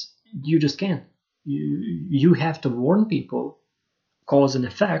case is. You just can't. You have to warn people, cause and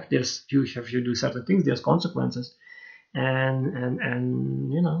effect. There's you if you do certain things, there's consequences, and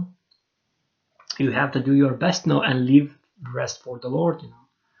you have to do your best now and leave the rest for the Lord.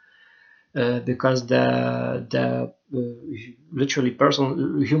 Because literally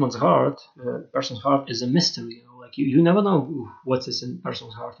human's heart, person's heart is a mystery. Like you never know what is in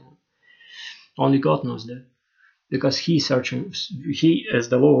person's heart. Only God knows that, because he is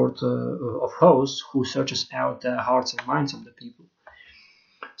the Lord of hosts, who searches out the hearts and minds of the people.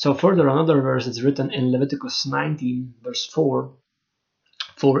 So further, another verse is written in Leviticus 19 verse 4.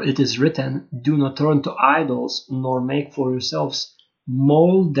 For it is written, do not turn to idols, nor make for yourselves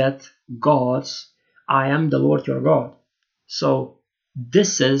molded gods. I am the Lord your God. So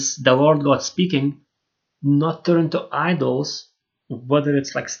this is the Lord God speaking. Not turn to idols, whether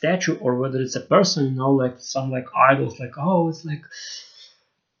it's like statue or whether it's a person, like some like idols, like, oh, it's like,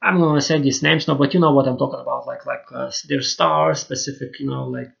 I'm not gonna say these names now, but you know what I'm talking about. Like there's stars, specific,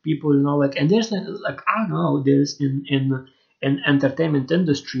 like people, like, and there's like I don't know, there's in entertainment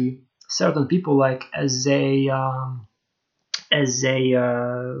industry, certain people like as a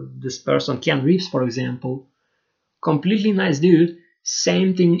this person Keanu Reeves, for example, completely nice dude.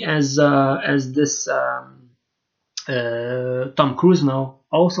 Same thing as this Tom Cruise now,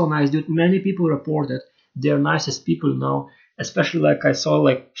 also nice dude. Many people report that they're nicest people now, especially like I saw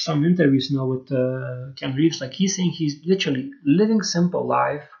like some interviews now with Ken Reeves, like he's saying he's literally living simple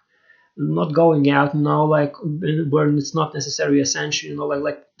life, not going out now like where it's not necessarily essential,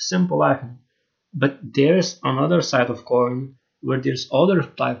 like simple life. But there's another side of coin where there's other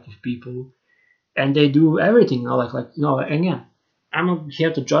type of people, and they do everything, again, I'm not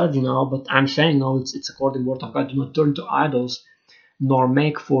here to judge, but I'm saying, it's according to the word of God. Do not turn to idols, nor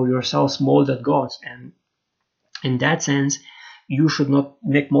make for yourselves molded gods. And in that sense, you should not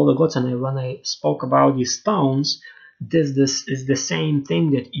make molded gods. And when I spoke about these stones, this is the same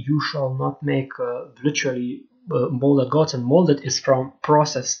thing, that you shall not make literally molded gods. And molded is from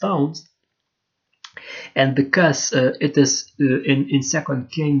processed stones. And because it is in 2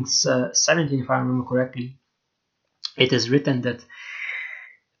 Kings 17, if I remember correctly, it is written that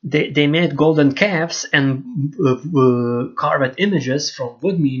they made golden calves and carved images from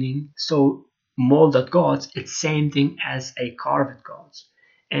wood, meaning so molded gods, it's same thing as a carved gods.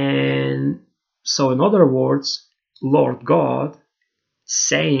 And so in other words, Lord God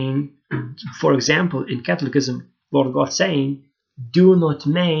saying, for example, in Catholicism, Lord God saying, do not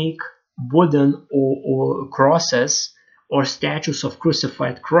make wooden or crosses or statues of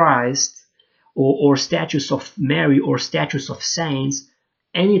crucified Christ, or statues of Mary, or statues of saints,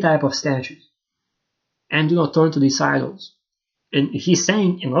 any type of statues, and do not turn to these idols. And he's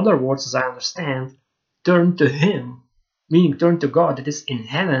saying, in other words, as I understand, turn to him, meaning turn to God that is in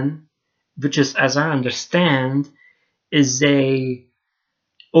heaven, which is, as I understand, is a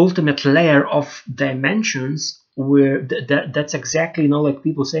ultimate layer of dimensions, where that's exactly, like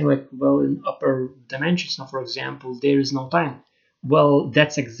people saying, like, well, in upper dimensions now, for example, there is no time. Well,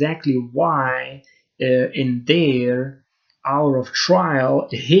 that's exactly why in their hour of trial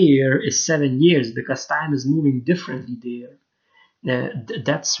here is 7 years, because time is moving differently there.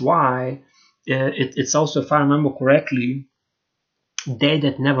 That's why it's also, if I remember correctly, day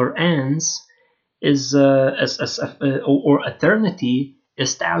that never ends is or eternity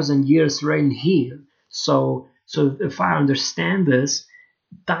is 1,000 years reign here. So if I understand this,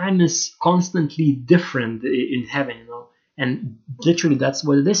 time is constantly different in heaven, and literally that's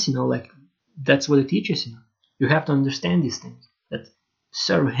what it is, like that's what it teaches. You have to understand these things, that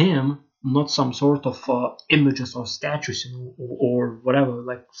serve him, not some sort of images or statues, or whatever,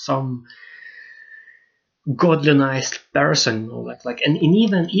 like some godlinized person, and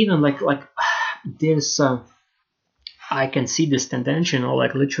even like there's I can see this tendency,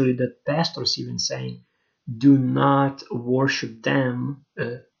 like literally that pastors even saying, do not worship them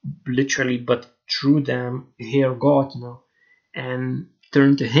literally, but through them hear God, and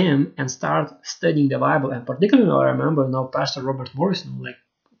turn to him and start studying the Bible. And particularly I remember now Pastor Robert Morris, like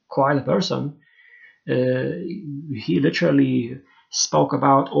quite a person, he literally spoke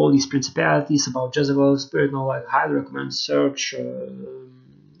about all these principalities, about Jezebel's spirit. Like highly recommend search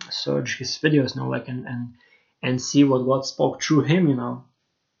his videos, like and see what God spoke through him,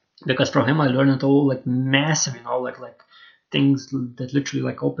 because from him I learned all like massive, like things that literally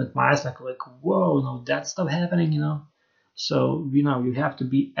like opened my eyes, like whoa, that stuff happening, So you have to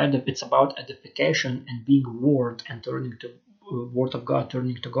be it's about edification and being word and turning to word of God,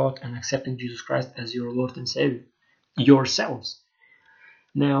 turning to God and accepting Jesus Christ as your Lord and Savior yourselves.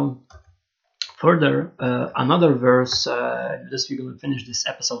 Now, further, another verse. This we're gonna finish this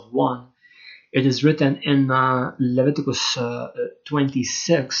episode 1. It is written in Leviticus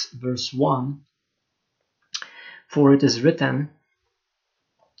 26, verse 1. For it is written,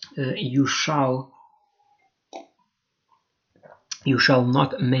 you shall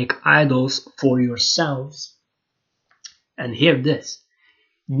not make idols for yourselves. And hear this: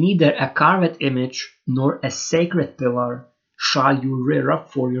 neither a carved image nor a sacred pillar shall you rear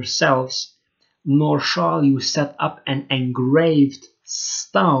up for yourselves, nor shall you set up an engraved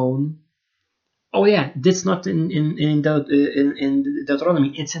stone. Oh yeah, that's not in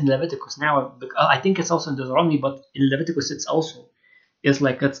Deuteronomy. It's in Leviticus. Now I think it's also in Deuteronomy, but in Leviticus it's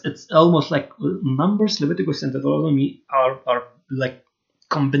like it's almost like Numbers, Leviticus, and Deuteronomy are like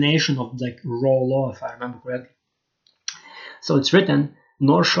combination of like raw law, if I remember correctly. So it's written,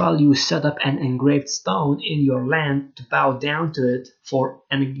 nor shall you set up an engraved stone in your land to bow down to it for.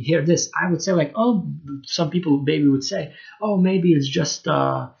 And hear this, I would say like, oh, some people maybe would say, oh, maybe it's just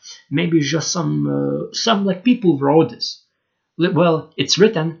some like people wrote this. Well, it's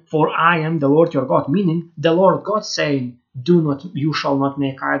written, for I am the Lord your God, meaning the Lord God saying, you shall not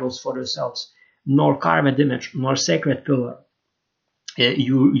make idols for yourselves, nor carved image, nor sacred pillar.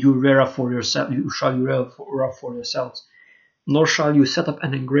 You rear up for yourself. You shall rear up for yourselves. Nor shall you set up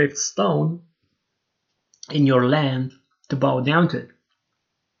an engraved stone in your land to bow down to it.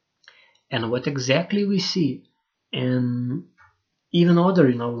 And what exactly we see and even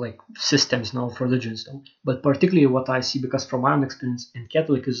other, like systems, of religions, but particularly what I see, because from my own experience in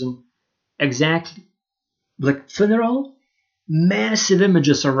Catholicism, exactly like funeral, massive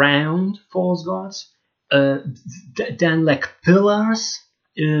images around false gods, then like pillars,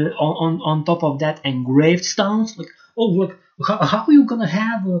 on top of that, engraved stones. Like, oh look, how are you gonna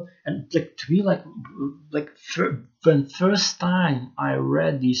have and like, to me, when first time I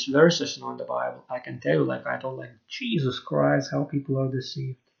read these verses on the Bible, I can tell you, like, I thought, like, Jesus Christ, how people are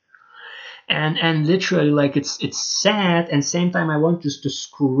deceived. And literally, like, it's sad, and same time I want just to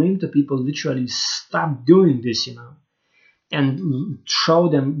scream to people, literally stop doing this, and show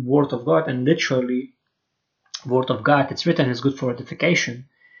them word of God. And literally, word of God, it's written, is good for edification.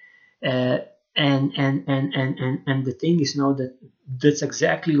 uh, and the thing is now that that's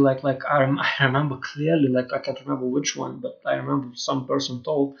exactly like I remember clearly, like I can't remember which one, but I remember some person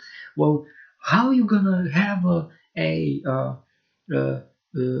told, well, how are you gonna have a uh,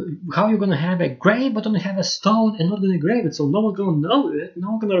 how are you gonna have a grave but only have a stone and not gonna grave it, so no one's gonna know it,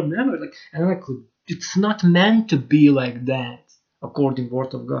 no one's gonna remember it. Like, and like, it's not meant to be like that according to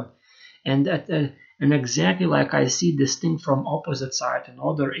word of God. And that and exactly, like, I see this thing from opposite side in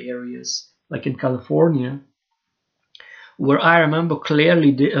other areas, like in California, where I remember clearly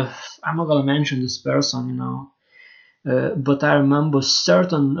I'm not gonna mention this person, but I remember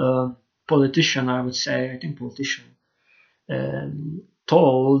certain politician, I would say, I think politician,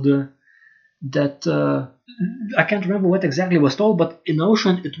 told that I can't remember what exactly was told, but in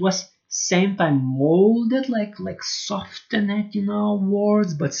Ocean it was same time molded, like soften it,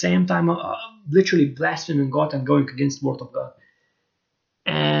 words, but same time literally blaspheming God and going against word of God.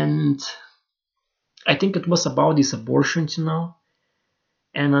 And I think it was about these abortions, And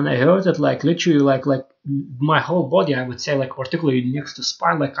when I heard it, like, literally, like my whole body, I would say, like, particularly next to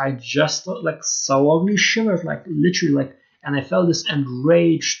spine, like, I just like slowly shivered, like, literally, like, and I felt this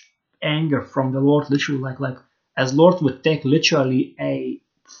enraged anger from the Lord, literally, like as Lord would take literally a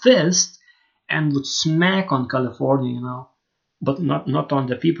fist and would smack on California, but not on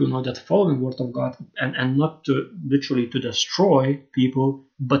the people, that following word of God, and not to literally to destroy people,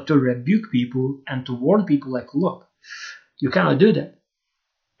 but to rebuke people and to warn people, like, look, you cannot do that.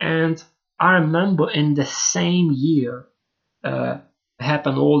 And I remember in the same year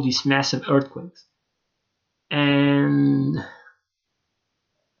happened all these massive earthquakes, and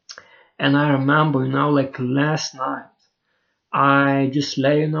I remember, like, last night I just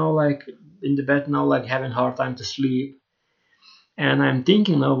lay, like, in the bed, like, having a hard time to sleep. And I'm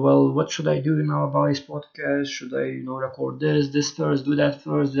thinking now, well, what should I do, about this podcast? Should I, record this first, do that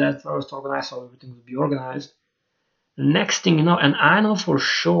first, organize, so everything will be organized. The next thing, and I know for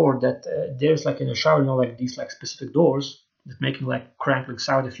sure that there's, like, in the shower, like, these, like, specific doors that making, like, crackling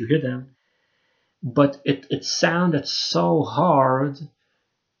sound if you hit them. But it sounded so hard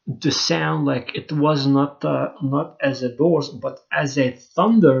to sound like it was not as a doors, but as a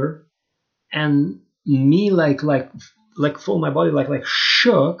thunder. And me, like full my body, like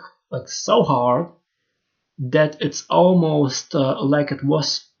shook, like, so hard that it's almost like it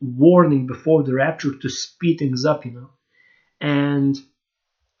was warning before the rapture to speed things up, and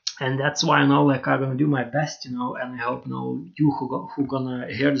that's why, like, I'm gonna do my best, and I hope, you who gonna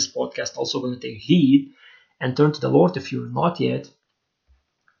hear this podcast also gonna take heed and turn to the Lord if you're not yet.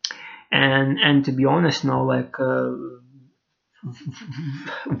 And to be honest, like,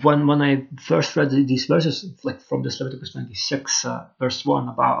 when I first read these verses, like from this Leviticus 26 verse 1,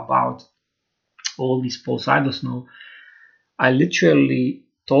 about all these false idols, I literally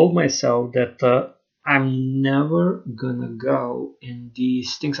told myself that I'm never gonna go in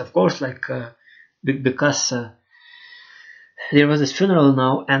these things. Of course, like, because there was this funeral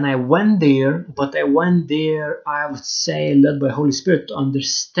now, and I went there, but I went there, I would say, led by Holy Spirit, to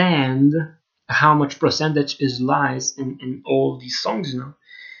understand how much percentage is lies in all these songs,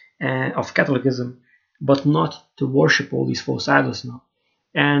 of Catholicism, but not to worship all these false idols now.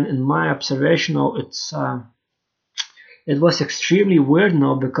 And in my observation, it was extremely weird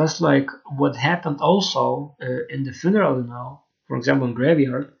now, because, like, what happened also in the funeral now, for example, in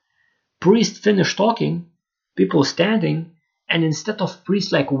graveyard, priest finished talking, people standing, and instead of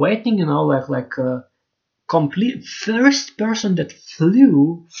priest, like, waiting, like complete first person that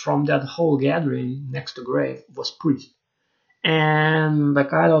flew from that whole gathering next to grave was priest. And,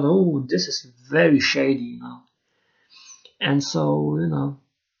 like, I thought, oh, this is very shady, And so,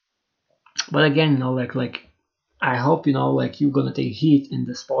 but again, like I hope, like, you're gonna take heed in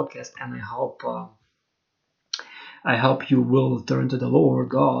this podcast, and I hope you will turn to the Lord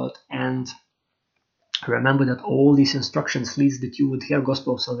God and remember that all these instructions leads that you would hear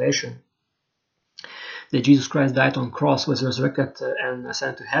gospel of salvation, that Jesus Christ died on cross, was resurrected, and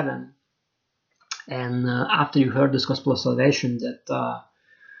ascended to heaven. And after you heard this gospel of salvation, that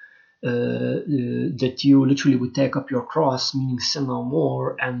you literally would take up your cross, meaning sin no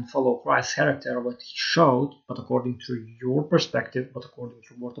more, and follow Christ's character, what he showed, but according to your perspective, but according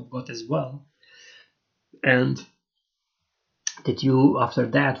to the word of God as well. And that you, after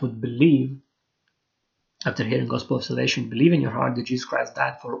that, would believe, after hearing gospel of salvation, believe in your heart that Jesus Christ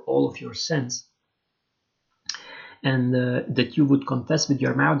died for all of your sins, and that you would confess with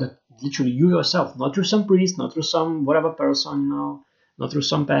your mouth that literally you yourself, not through some priest, not through some whatever person, no, not through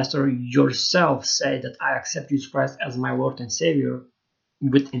some pastor, yourself say that I accept Jesus Christ as my Lord and Savior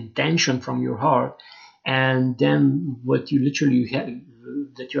with intention from your heart. And then what you literally have,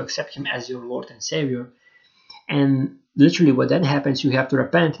 that you accept him as your Lord and Savior. And literally what then happens, you have to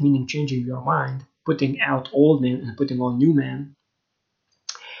repent, meaning changing your mind, putting out old man and putting on new man.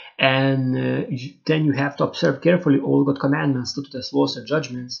 And then you have to observe carefully all God's commandments, statutes, laws, and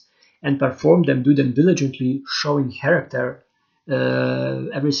judgments, and perform them, do them diligently, showing character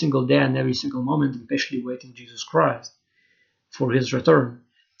every single day and every single moment, and patiently waiting Jesus Christ for his return.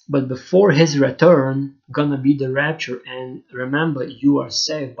 But before his return, gonna be the rapture. And remember, you are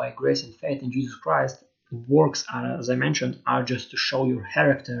saved by grace and faith in Jesus Christ. Works, as I mentioned, are just to show your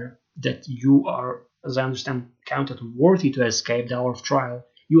character, that you are, as I understand, counted worthy to escape the hour of trial.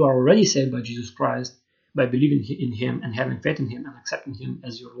 You are already saved by Jesus Christ by believing in him and having faith in him and accepting him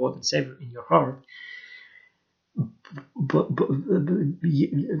as your Lord and Savior in your heart. But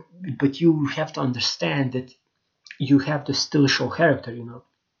you have to understand that you have to still show character,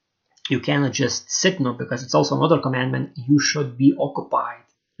 You cannot just sit, because it's also another commandment. You should be occupied.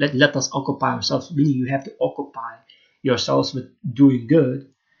 Let us occupy ourselves. Meaning you have to occupy yourselves with doing good,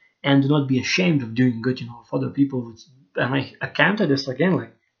 and do not be ashamed of doing good, for other people. And I counter this again,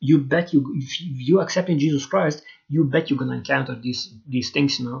 like, you bet if you accepting Jesus Christ, you bet you're gonna encounter these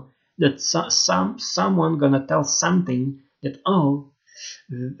things, that someone gonna tell something that,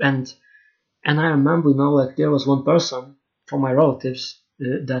 and I remember, like, there was one person from my relatives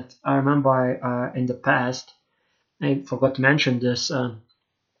that I remember in the past. I forgot to mention this.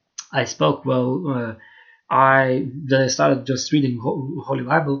 I spoke I started just reading Holy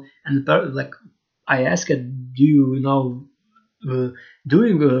Bible, and I asked, do you know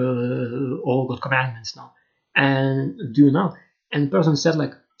doing all God's commandments now? And do you know? And the person said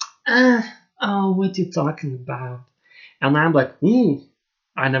like, what you talking about? And I'm like,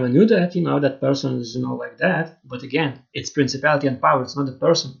 I never knew that, that person is, like that. But again, it's principality and power. It's not the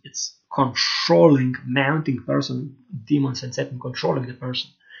person. It's controlling, mounting person, demons and Satan controlling the person.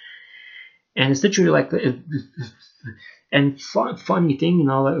 And it's literally like, and funny thing,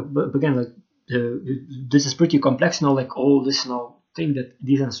 but again, this is pretty complex, like all this, thing, that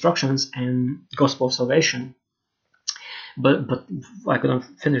these instructions and gospel of salvation. But I couldn't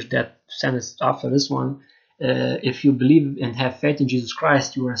finish that sentence after this one. If you believe and have faith in Jesus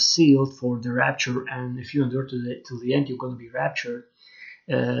Christ, you are sealed for the rapture, and if you endure to the end, you're going to be raptured.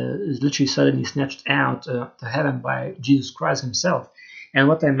 Is literally suddenly snatched out to heaven by Jesus Christ himself. And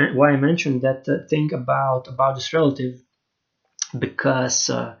why I mentioned that thing about this relative, because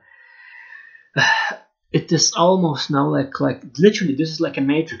it is almost now like literally this is like a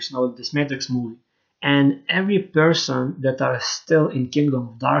Matrix, this Matrix movie. And every person that are still in kingdom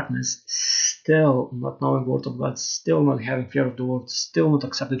of darkness, still not knowing the word of God, still not having fear of the Lord, still not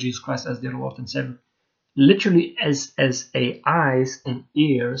accepting Jesus Christ as their Lord and Savior, literally as a eyes and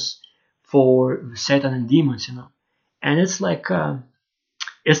ears for Satan and demons, and it's like a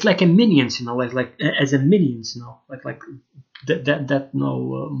minions, like as a minions, like that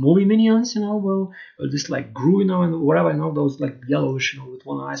movie Minions, well, this like Gru, and whatever, those like yellowish, with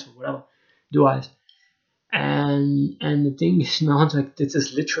one eyes or whatever, two eyes, and the thing is, like this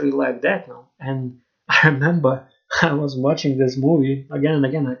is literally like that now. And I remember I was watching this movie again and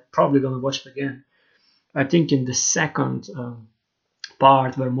again. I'm probably gonna watch it again. I think in the second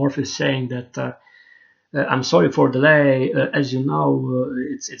part where Morpheus is saying that I'm sorry for delay. As you know,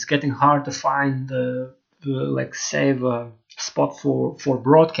 it's getting hard to find like save a spot for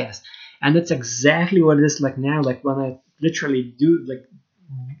broadcast, and that's exactly what it is like now. Like when I literally do like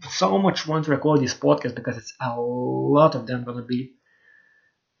so much want to record this podcast, because it's a lot of them gonna be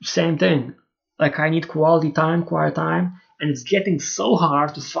same thing. Like I need quality time, quiet time, and it's getting so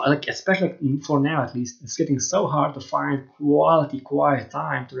hard to find, like especially for now at least, it's getting so hard to find quality quiet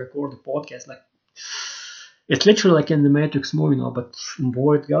time to record the podcast. Like it's literally like in the Matrix movie, but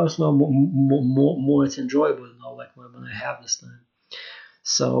more it goes, more it's enjoyable, like when I have this time.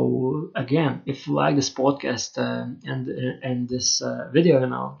 So again, if you like this podcast and this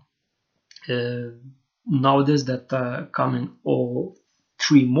video, notice that coming all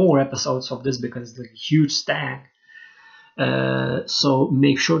 3 more episodes of this, because it's like a huge stack. So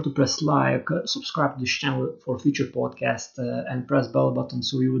make sure to press like, subscribe to this channel for future podcasts, and press bell button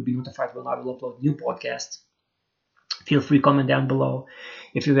so you will be notified when I will upload new podcasts. Feel free to comment down below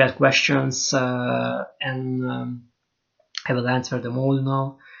if you have questions, and I will answer them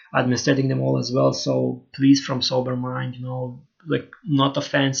all. Administrating them all as well. So please, from sober mind, like not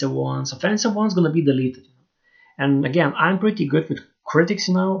offensive ones. Offensive ones gonna be deleted. And again, I'm pretty good with critics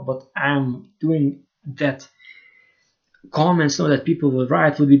but I'm doing that comments that people will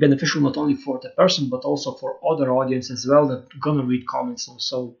write would be beneficial not only for the person but also for other audience as well that gonna read comments.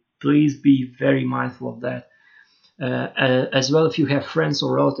 So please be very mindful of that. As well, if you have friends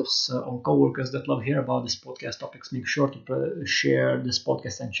or relatives or coworkers that love hear about this podcast topics, make sure to share this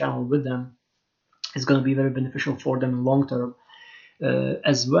podcast and channel with them. It's going to be very beneficial for them in long term.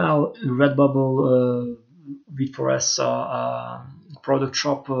 As well, Redbubble, Read4S product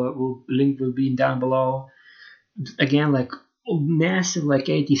shop link will be down below. Again, like massive, like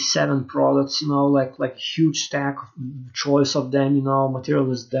 87 products, like huge stack choice of them. Material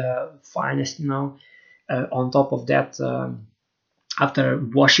is the finest. On top of that, after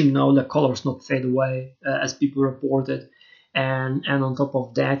washing, the colors not fade away, as people reported. And on top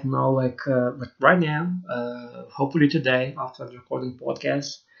of that, like right now, hopefully today after recording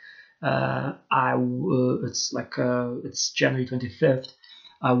podcast, it's January 25th.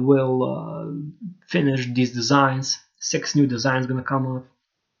 I will finish these designs. 6 new designs gonna come up,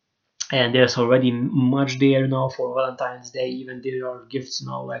 and there's already much there for Valentine's Day. Even there are gifts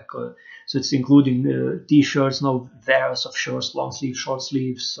so it's including t-shirts, various of shirts, long sleeves, short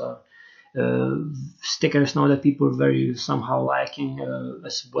sleeves, stickers that people are very somehow liking,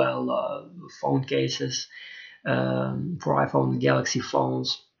 as well, phone cases, for iPhone Galaxy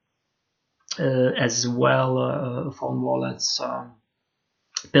phones, as well, phone wallets,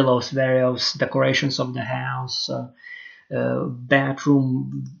 pillows, various decorations of the house,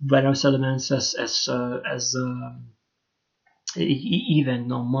 bathroom, various elements, even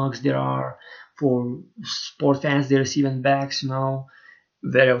mugs. There are for sport fans. There's even bags,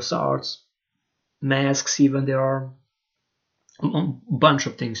 various arts, masks. Even there are a bunch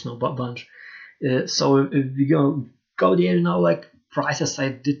of things, bunch. So if you go there, like prices I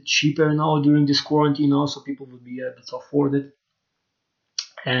did cheaper during this quarantine, so people would be able to afford it.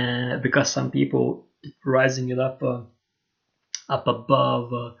 Because some people rising it up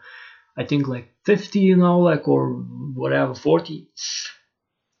above, I think like 50, or whatever, 40.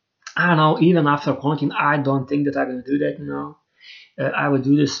 I don't know, even after quarantine, I don't think that I'm gonna do that. I would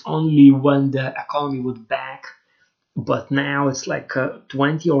do this only when the economy would back, but now it's like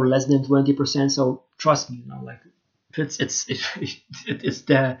 20 or less than 20%. So trust me, like it's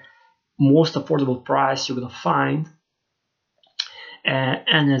the most affordable price you're gonna find.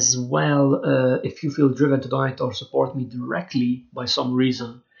 And as well, if you feel driven to donate or support me directly by some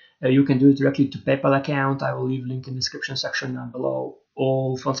reason, you can do it directly to PayPal account. I will leave link in the description section down below.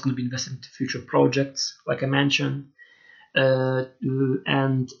 All funds going to be invested into future projects, like I mentioned.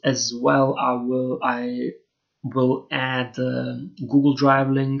 And as well, I will add Google Drive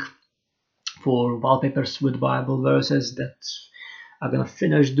link for wallpapers with Bible verses that I'm gonna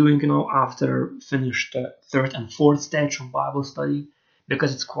finish doing, after finish the 3rd and 4th stage of Bible study,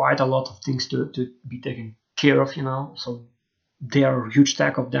 because it's quite a lot of things to be taken care of, So there are a huge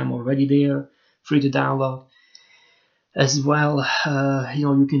stack of them already there, free to download. As well,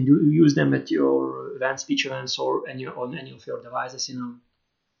 you can use them at your events, speech events, or on any of your devices,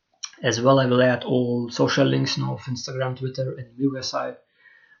 As well, I will add all social links, of Instagram, Twitter, and my website,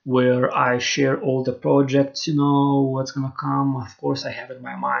 where I share all the projects, what's gonna come. Of course, I have in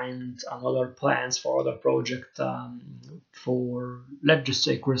my mind another plans for other project, for, let's just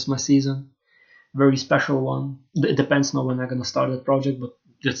say, Christmas season. Very special one. It depends when I'm gonna start that project, but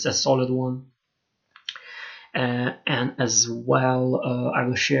it's a solid one. And as well, I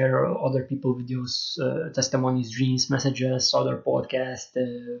will share other people videos, testimonies, dreams, messages, other podcasts,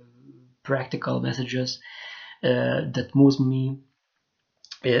 practical messages that moves me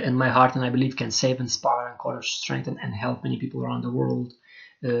in my heart, and I believe can save, inspire, encourage, strengthen, and help many people around the world,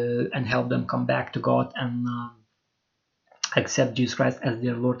 and help them come back to God and accept Jesus Christ as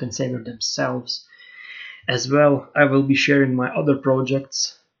their Lord and Savior themselves. As well, I will be sharing my other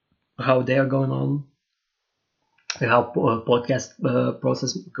projects, how they are going on, how podcast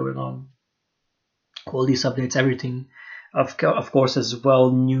process going on, all these updates, everything. Of course, as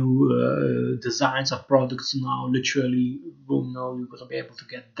well, new designs of products now. Literally, boom! Now you're gonna be able to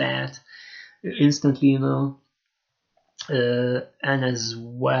get that instantly, and as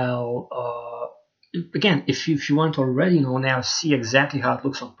well, again, if you want to already now see exactly how it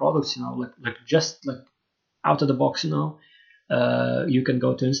looks on products, like just like out of the box, you can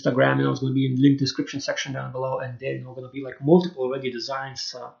go to Instagram. It's going to be in the link description section down below, and there going to be like multiple already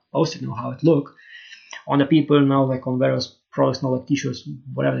designs posted, how it look on the people, like on various products, like t-shirts,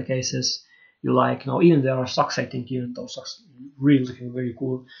 whatever the case is you like. Even there are socks. I think even those socks really looking very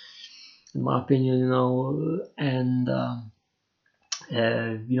cool in my opinion. And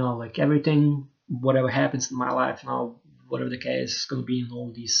like everything, whatever happens in my life whatever the case, is going to be in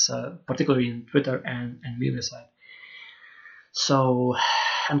all these, particularly in Twitter and media side. So,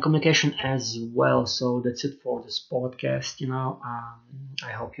 and communication as well. So that's it for this podcast.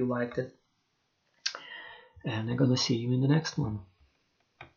 I hope you liked it, and I'm gonna see you in the next one.